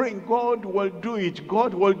have been praying, God will do it.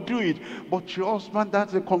 God will do it. But your husband,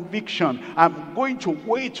 that's a conviction. I'm going to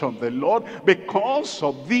wait on the Lord because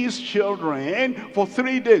of these children for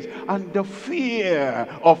 3 days. And the fear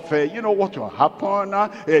of, what will happen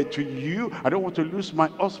to you. I don't want to lose my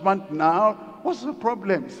husband now. What's the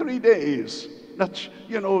problem? 3 days. That,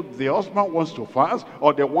 the husband wants to fast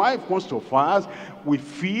or the wife wants to fast. We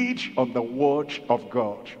feed on the word of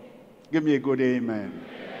God. Give me a good amen.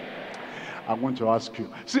 I want to ask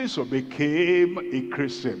you, since you became a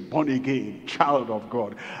Christian, born again, child of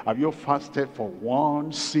God, have you fasted for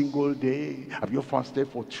 1 single day? Have you fasted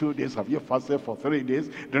for 2 days? Have you fasted for 3 days?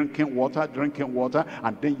 Drinking water,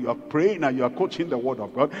 and then you are praying and you are quoting the word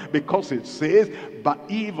of God, because it says, but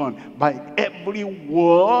even by every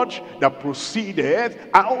word that proceedeth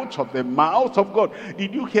out of the mouth of God.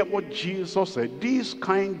 Did you hear what Jesus said? This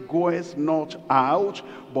kind goeth not out,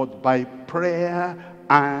 but by prayer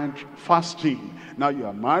and fasting. Now you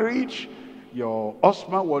are married, your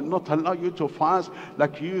husband will not allow you to fast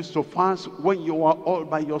like you used to fast when you were all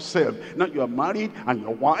by yourself. Now you are married and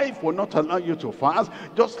your wife will not allow you to fast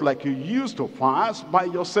just like you used to fast by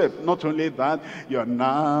yourself. Not only that, you are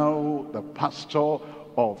now the pastor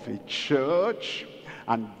of a church,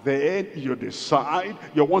 and then you decide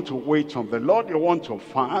you want to wait on the Lord, you want to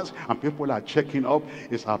fast, and people are checking up.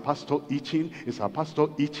 Is our pastor eating? Is our pastor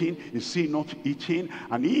eating? Is he not eating?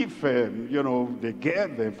 And if they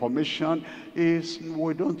get the information is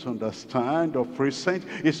we don't understand or present,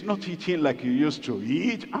 it's not eating like you used to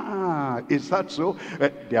eat. Is that so?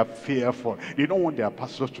 They are fearful. They don't want their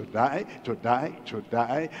pastor to die.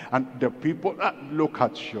 And the people look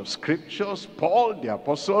at your scriptures, Paul the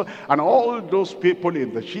apostle and all those people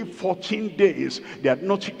in the ship, 14 days they had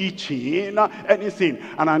not eaten anything,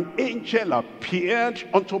 and an angel appeared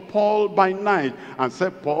unto Paul by night and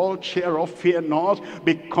said, Paul, cheer up, fear not,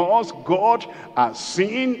 because God has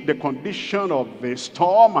seen the condition of the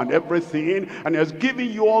storm and everything, and has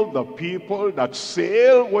given you all the people that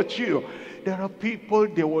sail with you. There are people,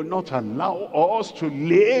 they will not allow us to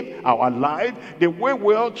live our life the way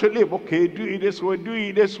we ought to live. Okay, do it this way, do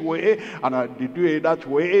it this way, and they do it that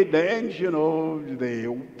way. Then,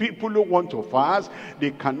 the people who want to fast, they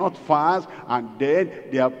cannot fast, and then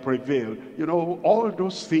they are prevailed. All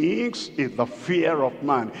those things is the fear of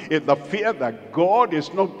man. It's the fear that God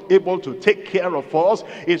is not able to take care of us,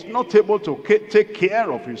 is not able to take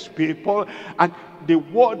care of his people, and the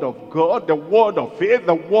word of God, the word of faith,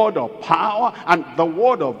 the word of power, and the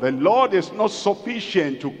word of the Lord is not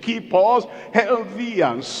sufficient to keep us healthy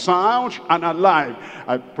and sound and alive.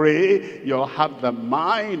 I pray you'll have the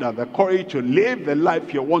mind and the courage to live the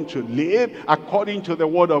life you want to live according to the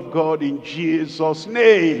word of God in Jesus'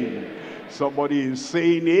 name. Somebody is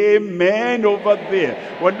saying amen over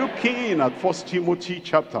there. We're looking at 1 Timothy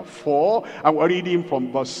chapter 4, and we're reading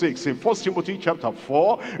from verse 6. In 1 Timothy chapter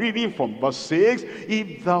 4, reading from verse 6,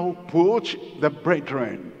 if thou put the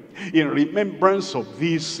brethren In remembrance of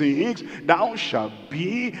these things, thou shalt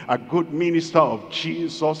be a good minister of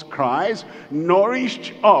Jesus Christ,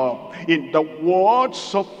 nourished up in the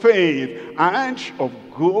words of faith and of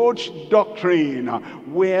good doctrine,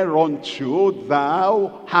 whereunto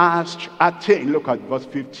thou hast attained. Look at verse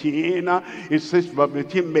 15. It says, verse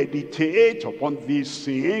 15, meditate upon these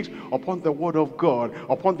things, upon the word of God,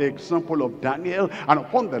 upon the example of Daniel, and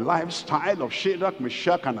upon the lifestyle of Shadrach,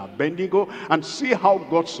 Meshach, and Abednego, and see how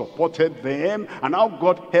God supported them, and how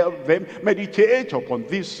God helped them. Meditate upon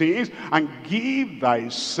these things, and give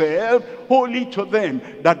thyself wholly to them,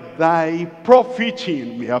 that thy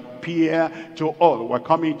profiting may appear to all. We're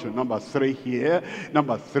coming to number 3 here.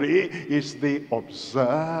 Number 3 is the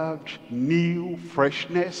observed new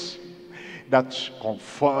freshness that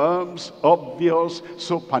confirms obvious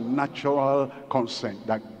supernatural consent,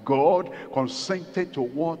 that God consented to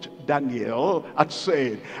what Daniel had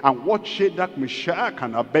said, and what Shadrach, Meshach,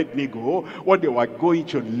 and Abednego, what they were going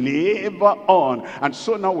to live on. And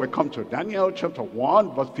so now we come to Daniel chapter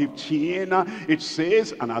 1 verse 15. It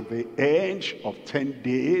says, and at the end of 10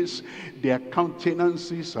 days their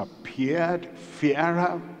countenances appeared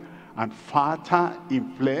fairer and fatter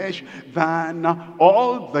in flesh than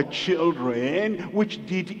all the children which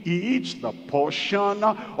did eat the portion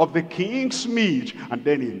of the king's meat. And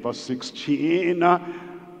then in verse 16,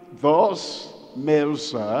 thus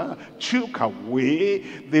Melzar took away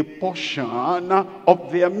the portion of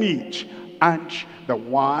their meat and the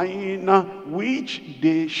wine which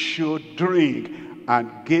they should drink, and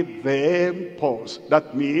gave them pause.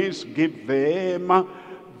 That means give them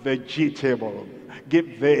vegetable,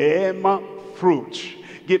 give them fruit,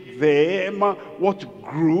 give them what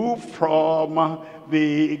grew from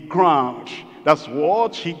the ground. That's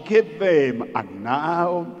what he gave them. And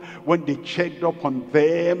now when they checked up on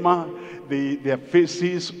them, their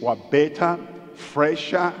faces were better,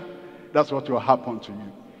 fresher. That's what will happen to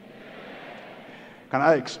you. Can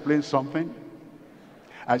I explain something?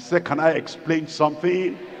 I said, can I explain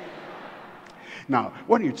something? Now,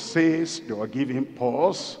 when it says they were giving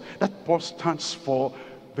pause, that pause stands for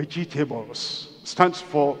vegetables, stands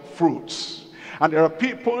for fruits. And there are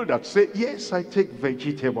people that say, yes, I take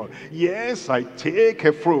vegetable. Yes, I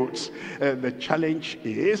take fruits. The challenge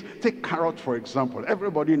is, take carrot for example.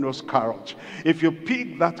 Everybody knows carrot. If you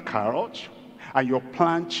pick that carrot and you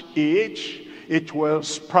plant it will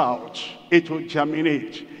sprout. It will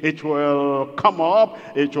germinate. It will come up.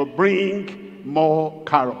 It will bring more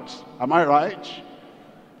carrots. Am I right?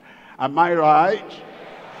 Am I right?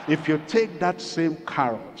 If you take that same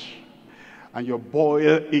carrot and you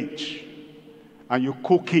boil it and you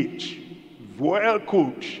cook it, well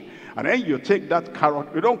cooked, and then you take that carrot,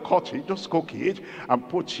 you don't cut it, just cook it and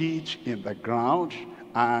put it in the ground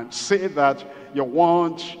and say that you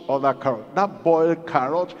want other carrot. That boiled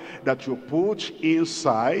carrot that you put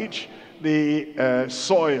inside the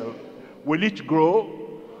soil, will it grow?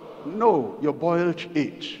 No, you boiled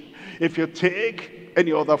it. If you take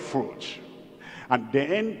any other fruit and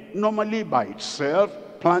then normally by itself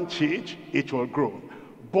plant it, it will grow.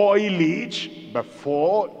 Boil it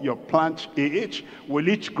before you plant it, will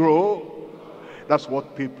it grow? That's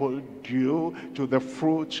what people do to the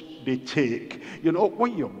fruit they take. You know,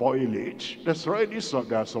 when you boil it,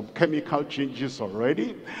 there are some chemical changes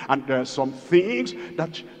already, and there are some things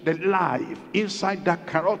that the life inside that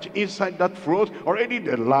carrot, inside that fruit, already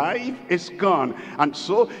the life is gone. And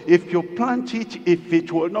so if you plant it, if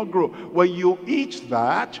it will not grow, when you eat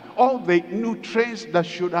that, all the nutrients that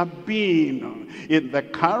should have been in the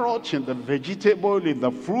carrot, in the vegetable, in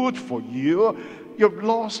the fruit for you, you've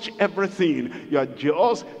lost everything. You're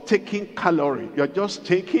just taking calorie. You're just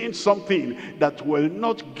taking something that will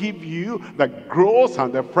not give you the growth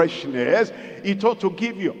and the freshness it ought to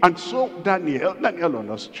give you. And so Daniel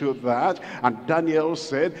understood that, and Daniel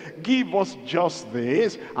said, give us just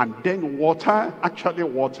this, and then water. Actually,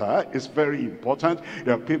 water is very important.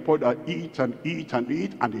 There are people that eat and eat and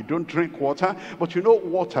eat, and they don't drink water. But you know,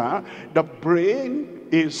 water, the brain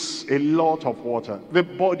is a lot of water. The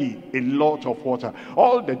body, a lot of water.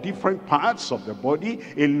 All the different parts of the body,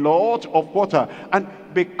 a lot of water. And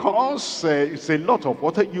because it's a lot of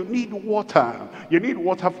water, you need water. You need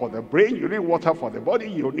water for the brain, you need water for the body,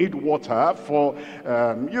 you need water for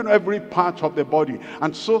every part of the body.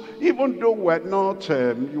 And so even though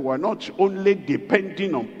you are not only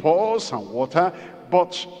depending on pulse and water,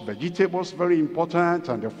 but vegetables very important,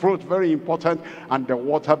 and the fruit very important, and the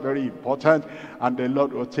water very important, and the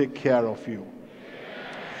Lord will take care of you.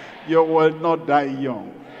 You will not die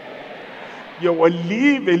young. You will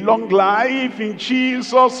live a long life in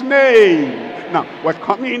Jesus' name. Now, we're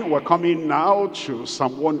coming now to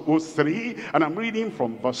Psalm 103, and I'm reading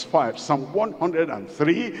from verse 5. Psalm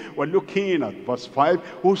 103, we're looking at verse 5.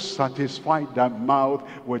 Who satisfied thy mouth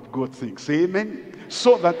with good things? Amen.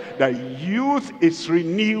 So that thy youth is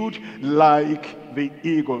renewed like the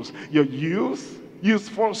eagles. Your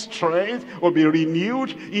youthful strength will be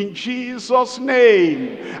renewed in Jesus'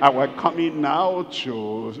 name. And we're coming now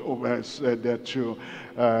to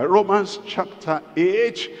Romans chapter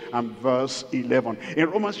 8 and verse 11. In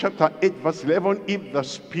Romans chapter 8 verse 11, if the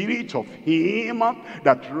spirit of him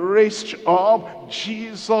that raised up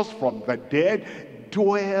Jesus from the dead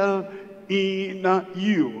dwell in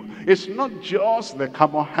you. It's not just the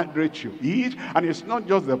carbohydrate you eat, and it's not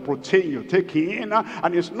just the protein you take in,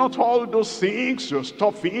 and it's not all those things you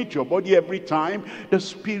stuff into your body every time. The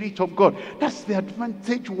Spirit of God. That's the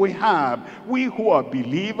advantage we have. We who are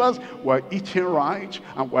believers, we're eating right,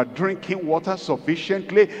 and we're drinking water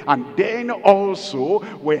sufficiently, and then also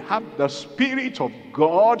we have the Spirit of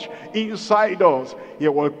God inside us.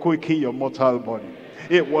 It will quicken your mortal body.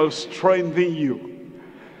 It will strengthen you.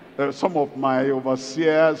 Some of my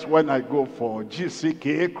overseers, when I go for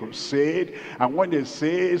GCK crusade, and when they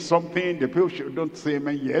say something, the people don't say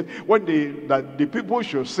amen yet. When the people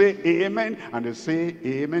should say amen, and they say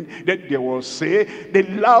amen, then they will say, the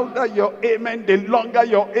louder your amen, the longer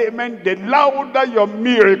your amen, the louder your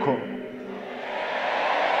miracle.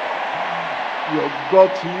 You've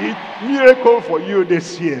got it. Miracle for you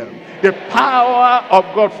this year. The power of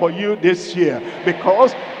God for you this year.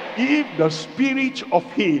 Because if the spirit of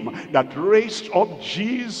him that raised up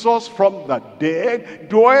Jesus from the dead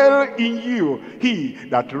dwell in you, he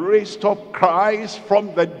that raised up Christ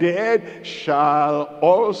from the dead shall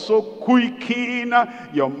also quicken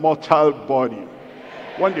your mortal body.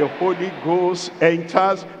 When the Holy Ghost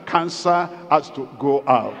enters, cancer has to go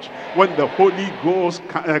out. When the Holy Ghost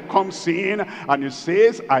comes in and he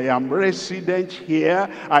says, I am resident here,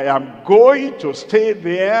 I am going to stay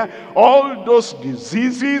there, all those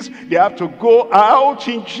diseases, they have to go out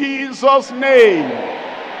in Jesus' name.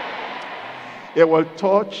 It will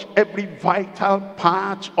touch every vital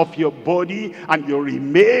part of your body, and you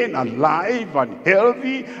remain alive and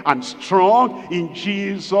healthy and strong in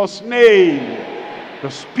Jesus' name. The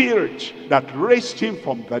spirit that raised him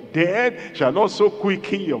from the dead shall also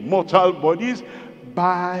quicken your mortal bodies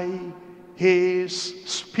by his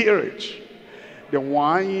spirit. The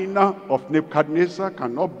wine of Nebuchadnezzar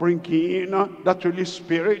cannot bring in that Holy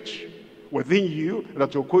Spirit within you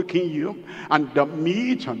that will quicken you, and the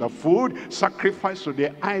meat and the food sacrificed to the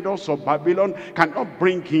idols of Babylon cannot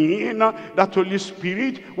bring in that Holy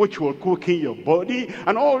Spirit which will quicken your body,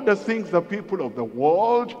 and all the things the people of the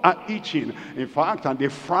world are eating. In fact, and they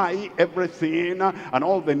fry everything, and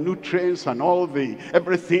all the nutrients and all the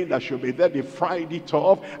everything that should be there, they fried it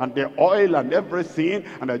off, and the oil and everything,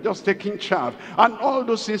 and they're just taking chaff, and all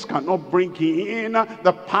those things cannot bring in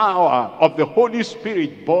the power of the Holy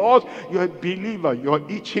Spirit. But you're a believer, you're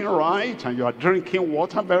eating right, and you are drinking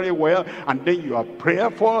water very well, and then you are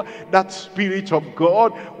prayerful. That Spirit of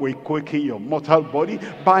God will quicken your mortal body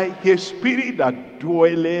by his Spirit that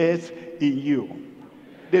dwelleth in you.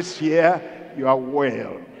 This year you are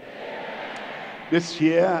well. This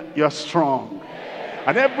year you are strong.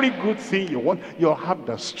 And every good thing you want, you'll have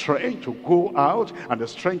the strength to go out and the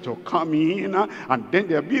strength to come in, and then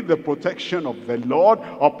there'll be the protection of the Lord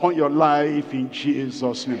upon your life in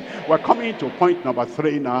Jesus' name. We're coming to point number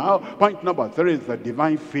 3 now. Point number 3 is the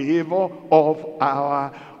divine favor of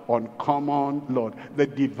our uncommon Lord. The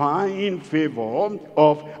divine favor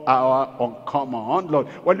of our uncommon Lord.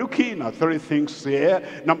 We're looking at 3 things here.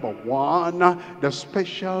 Number 1, the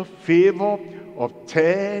special favor of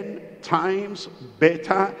 10 times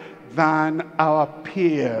better than our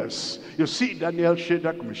peers. You see, Daniel,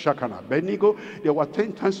 Shadrach, Meshach, and Abednego, they were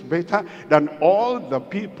 10 times better than all the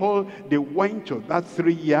people they went to that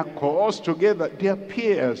 3-year course together. Their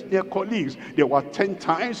peers, their colleagues, they were 10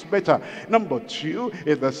 times better. Number 2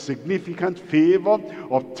 is the significant favor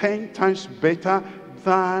of 10 times better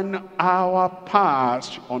than our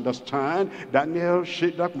past. Understand? Daniel,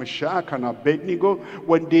 Shadrach, Meshach, and Abednego,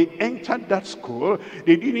 when they entered that school,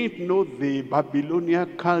 they didn't know the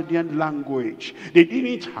Babylonian Chaldean language. They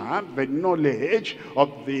didn't have the knowledge of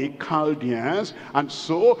the Chaldeans. And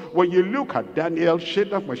so when you look at Daniel,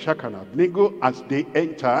 Shadrach, Meshach, and Abednego as they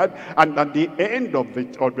entered, and at the end of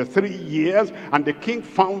the 3 years, and the king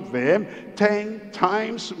found them 10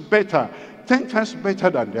 times better. 10 times better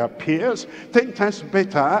than their peers, 10 times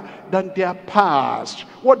better than their past.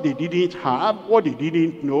 What they didn't have, what they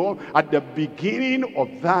didn't know at the beginning of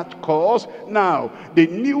that course, now they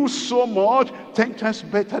knew so much, 10 times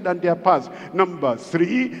better than their past. Number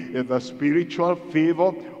 3 is the spiritual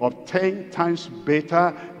favor of 10 times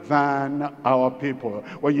better than our people.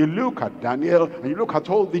 When you look at Daniel, and you look at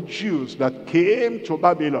all the Jews that came to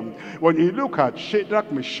Babylon, when you look at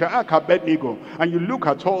Shadrach, Meshach, Abednego, and you look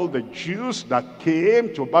at all the Jews that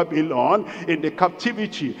came to Babylon in the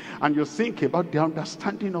captivity, and you think about the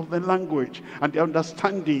understanding of the language, and the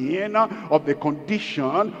understanding of the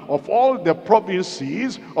condition of all the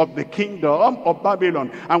provinces of the kingdom of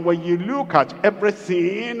Babylon, and when you look at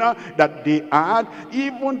everything that they had,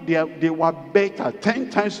 even they were better, 10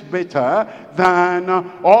 times better than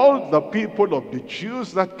all the people of the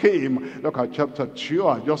Jews that came. Look at chapter 2.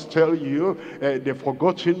 I'll just tell you the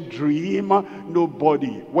forgotten dream.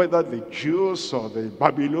 Nobody, whether the Jews or the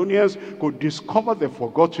Babylonians, could discover the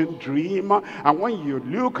forgotten dream. And when you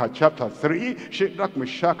look at chapter 3, Shadrach,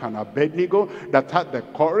 Meshach, and Abednego that had the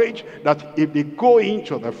courage that if they go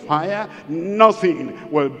into the fire, nothing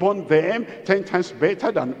will burn them, 10 times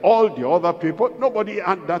better than all the other people. Nobody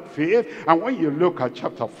had that faith. And when you look at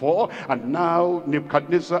chapter 4, and now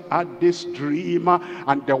Nebuchadnezzar had this dream,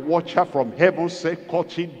 and the watcher from heaven said,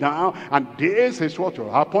 cut it down, and this is what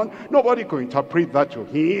will happen. Nobody could interpret that to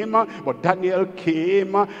him, but Daniel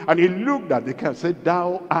came, and he looked at the king and said,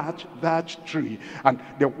 thou art that tree. And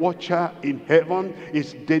the watcher in heaven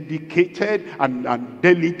is dedicated and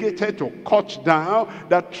delegated to cut down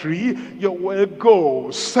that tree. You will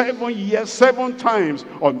go 7 years, 7 times,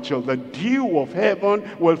 until the dew of heaven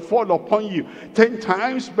will fall upon you. 10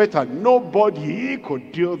 times better. Nobody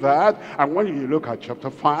could do that. And when you look at chapter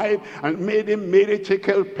 5, and made him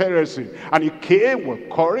Meritekel Peresin, and he came with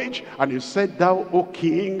courage, and he said, thou, O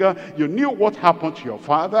king, you knew what happened to your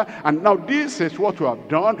father, and now this is what you have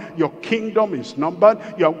done. Your kingdom is numbered.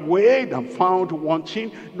 You are weighed and found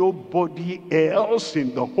wanting. Nobody else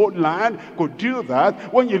in the whole land could do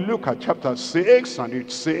that. When you look at chapter 6, and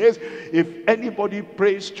it says, if anybody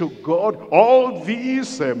prays to God all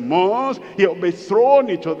these months, he'll be thrown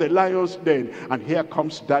into the lion's den. And here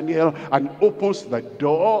comes Daniel and opens the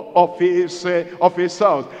door of his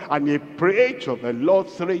house, and he prayed to the Lord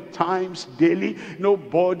 3 times daily.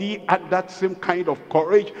 Nobody had that same kind of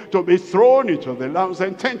courage to be thrown into the lion's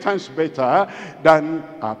den, 10 times better than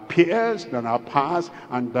our peers, than our past,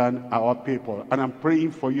 and than our people. And I'm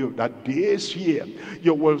praying for you that this year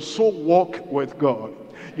you will so walk with God.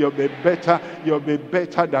 You'll be better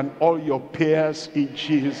than all your peers in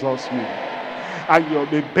Jesus' name. And you'll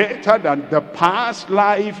be better than the past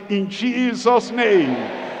life in Jesus' name.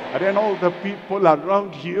 And then all the people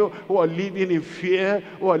around you who are living in fear,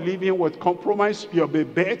 who are living with compromise, you'll be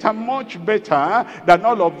better, much better than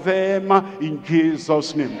all of them in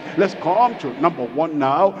Jesus' name. Let's come to number 1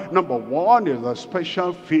 now. Number 1 is a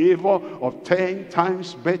special favor of 10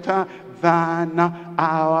 times better than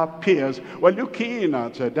our peers. We're looking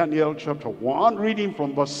at Daniel chapter 1, reading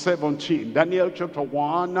from verse 17. Daniel chapter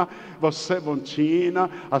 1, verse 17.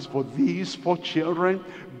 As for these 4 children,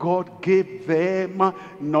 God gave them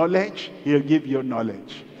knowledge. He'll give you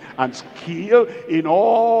knowledge and skill in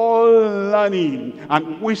all learning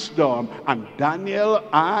and wisdom. And Daniel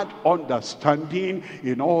had understanding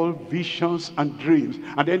in all visions and dreams.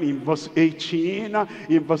 And then in verse 18, now,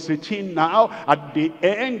 at the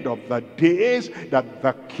end of the days that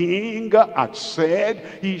the king had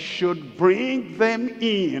said he should bring them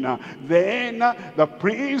in, then the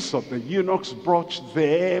prince of the eunuchs brought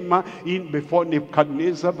them in before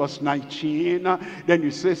Nebuchadnezzar, verse 19. Then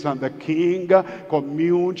he says, and the king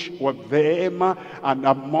communed with them, and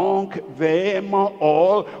among them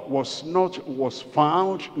all was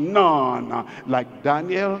found none like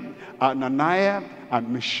Daniel, Ananiah, and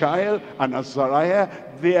Mishael, and Azariah.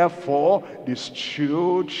 Therefore they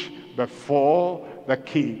stood before the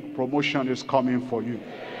king. Promotion is coming for you.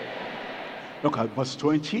 Look at verse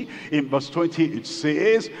 20. In verse 20 it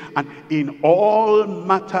says, and in all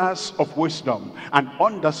matters of wisdom and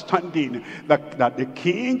understanding that the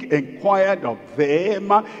king inquired of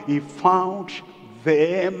them, he found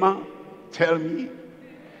them. Tell me.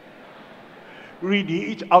 Read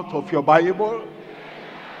it out of your Bible.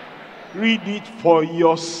 Read it for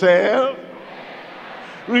yourself.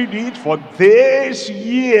 Read it for this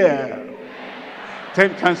year.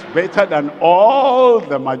 10 times better than all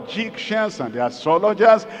the magicians and the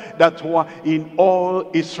astrologers that were in all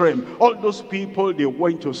Israel. All those people, they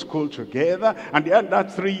went to school together, and they had that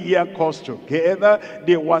 3-year course together.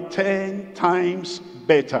 They were 10 times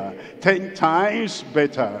better. 10 times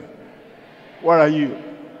better. Where are you?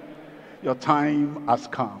 Your time has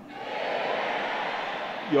come.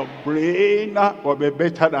 Your brain will be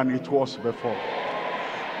better than it was before.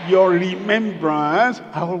 Your remembrance,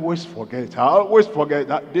 I always forget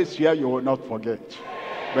that. This year you will not forget,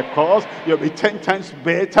 because you'll be 10 times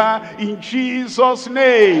better in Jesus'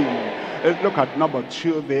 name. Look at number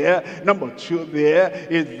 2 there. Number 2 there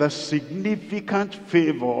is the significant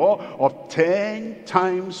favor of 10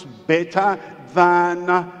 times better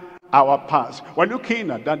than our past. We're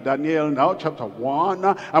looking at that Daniel now, chapter 1,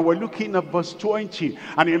 and we're looking at verse 20.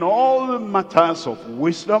 And in all matters of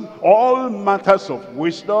wisdom,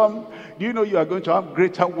 do you know you are going to have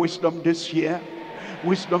greater wisdom this year?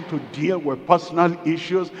 Wisdom to deal with personal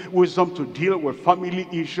issues, wisdom to deal with family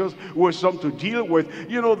issues, wisdom to deal with,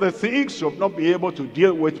 the things you've not been able to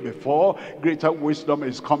deal with before. Greater wisdom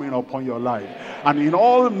is coming upon your life. And in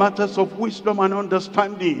all matters of wisdom and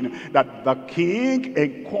understanding, that the king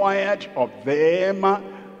inquired of them,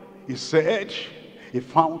 he said, he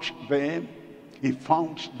found them.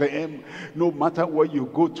 No matter where you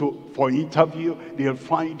go to for interview, they'll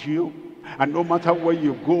find you. And no matter where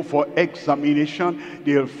you go for examination,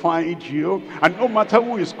 they'll find you. And no matter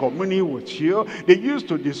who is communing with you, they used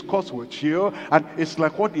to discuss with you. And it's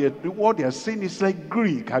like what they're saying is like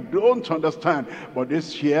Greek. I don't understand. But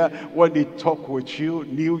this year, when they talk with you,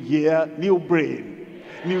 new year, new brain.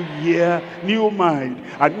 New year, new mind.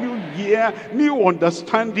 A new year, new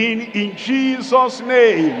understanding in Jesus'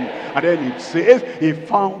 name. And then it says, he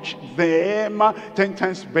found them 10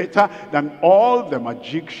 times better than all the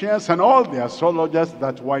magicians and all the astrologers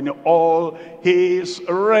that were in all his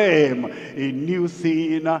realm. A new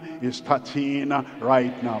thing is starting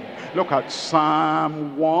right now. Look at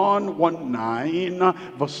Psalm 119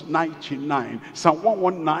 verse 99. Psalm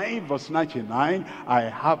 119 verse 99. I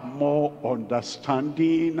have more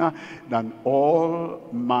understanding than all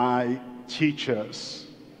my teachers.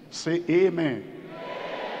 Say amen.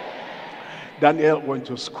 Daniel went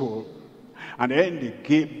to school, and then they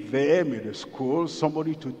gave them in the school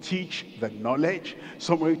somebody to teach the knowledge,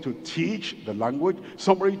 somebody to teach the language,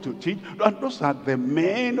 somebody to teach. And those are the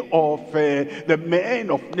men of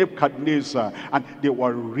Nebuchadnezzar, and they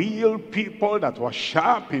were real people that were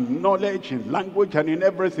sharp in knowledge, in language, and in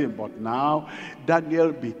everything. But now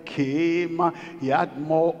Daniel he had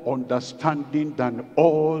more understanding than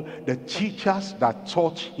all the teachers that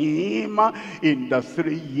taught him in the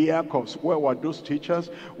 3-year course. Where were those teachers?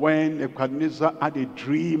 When Nebuchadnezzar had a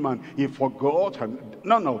dream and he forgot, and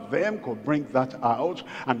none of them could bring that out.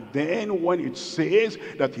 And then when it says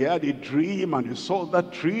that he had a dream and he saw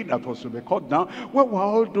that tree that was to be cut down, where were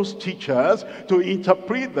all those teachers to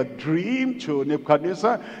interpret the dream to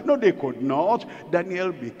Nebuchadnezzar? No, they could not.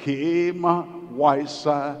 Daniel became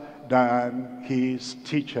wiser than his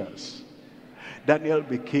teachers. Daniel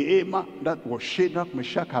became, that was Shadrach,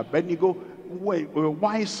 Meshach, Abednego,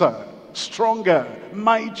 wiser, stronger,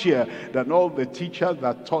 mightier than all the teachers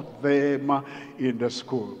that taught them in the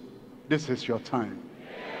school. This is your time.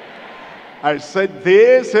 I said,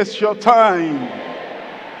 this is your time.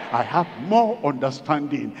 I have more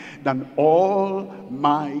understanding than all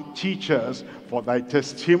my teachers, for thy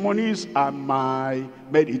testimonies are my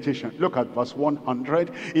meditation. Look at verse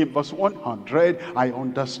 100. In verse 100, I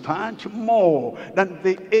understand more than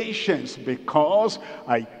the ancients, because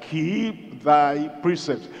I keep thy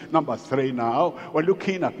precepts. Number 3 now. We're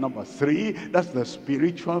looking at number 3. That's the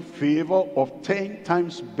spiritual favor of 10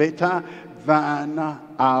 times better than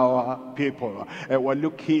our people. We're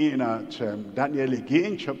looking at Daniel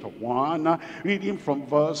again, chapter 1, reading from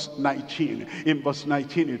verse 19. In verse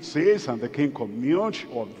 19 it says, and the king communed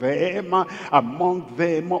of them, among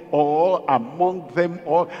them all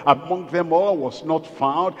was not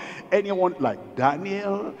found anyone like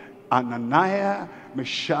Daniel, Ananiah,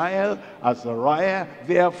 Mishael, Azariah.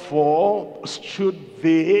 Therefore stood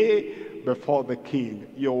they before the king.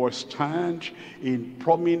 You will stand in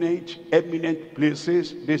prominent, eminent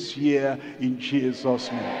places this year in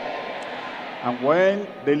Jesus' name. And when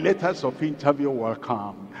the letters of interview will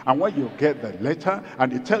come, and when you get the letter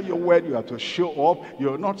and they tell you where you have to show up,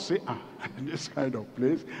 you'll not say, this kind of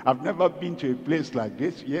place, I've never been to a place like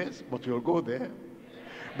this. Yes, but you'll go there.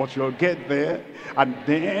 But you'll get there, and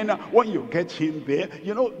then when you get in there,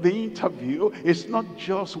 the interview is not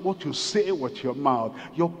just what you say with your mouth,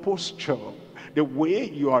 your posture, the way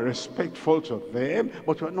you are respectful to them,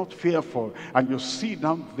 but you are not fearful. And you sit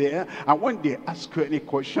down there, and when they ask you any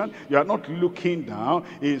question, you are not looking down.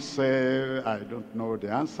 It's, I don't know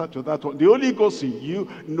the answer to that one. The Holy Ghost in you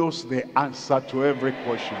knows the answer to every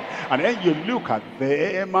question. And then you look at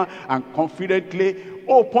them and confidently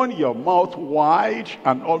open your mouth wide,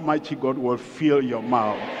 and Almighty God will fill your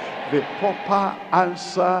mouth. the proper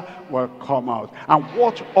answer will come out. And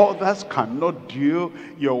what others cannot do,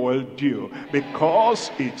 you will do.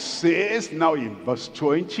 Because it says now in verse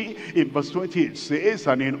 20, it says,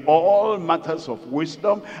 and in all matters of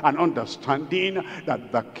wisdom and understanding,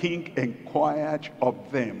 that the king inquired of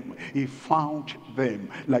them. He found them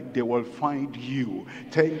like they will find you.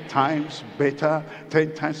 10 times better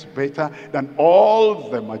than all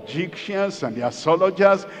the magicians and the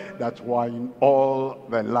astrologers that were in all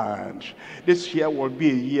the land. This year will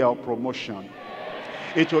be a year of promotion.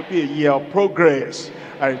 It will be a year of progress.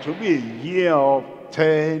 And it will be a year of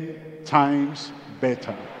 10 times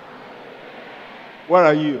better. Where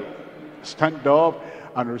are you? Stand up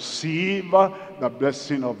and receive the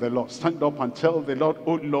blessing of the Lord. Stand up and tell the Lord,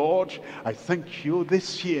 oh Lord, I thank you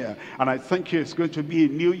this year, and I thank you it's going to be a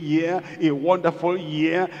new year, a wonderful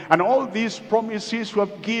year, and all these promises we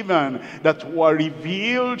have given that were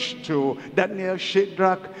revealed to Daniel,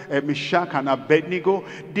 Shadrach, Meshach, and Abednego,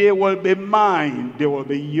 they will be mine, they will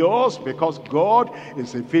be yours, because God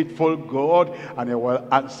is a faithful God, and he will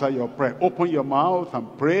answer your prayer. Open your mouth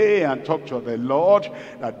and pray and talk to the Lord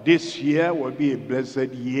that this year will be a blessed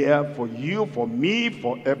year for you, for me,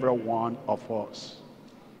 for every one of us.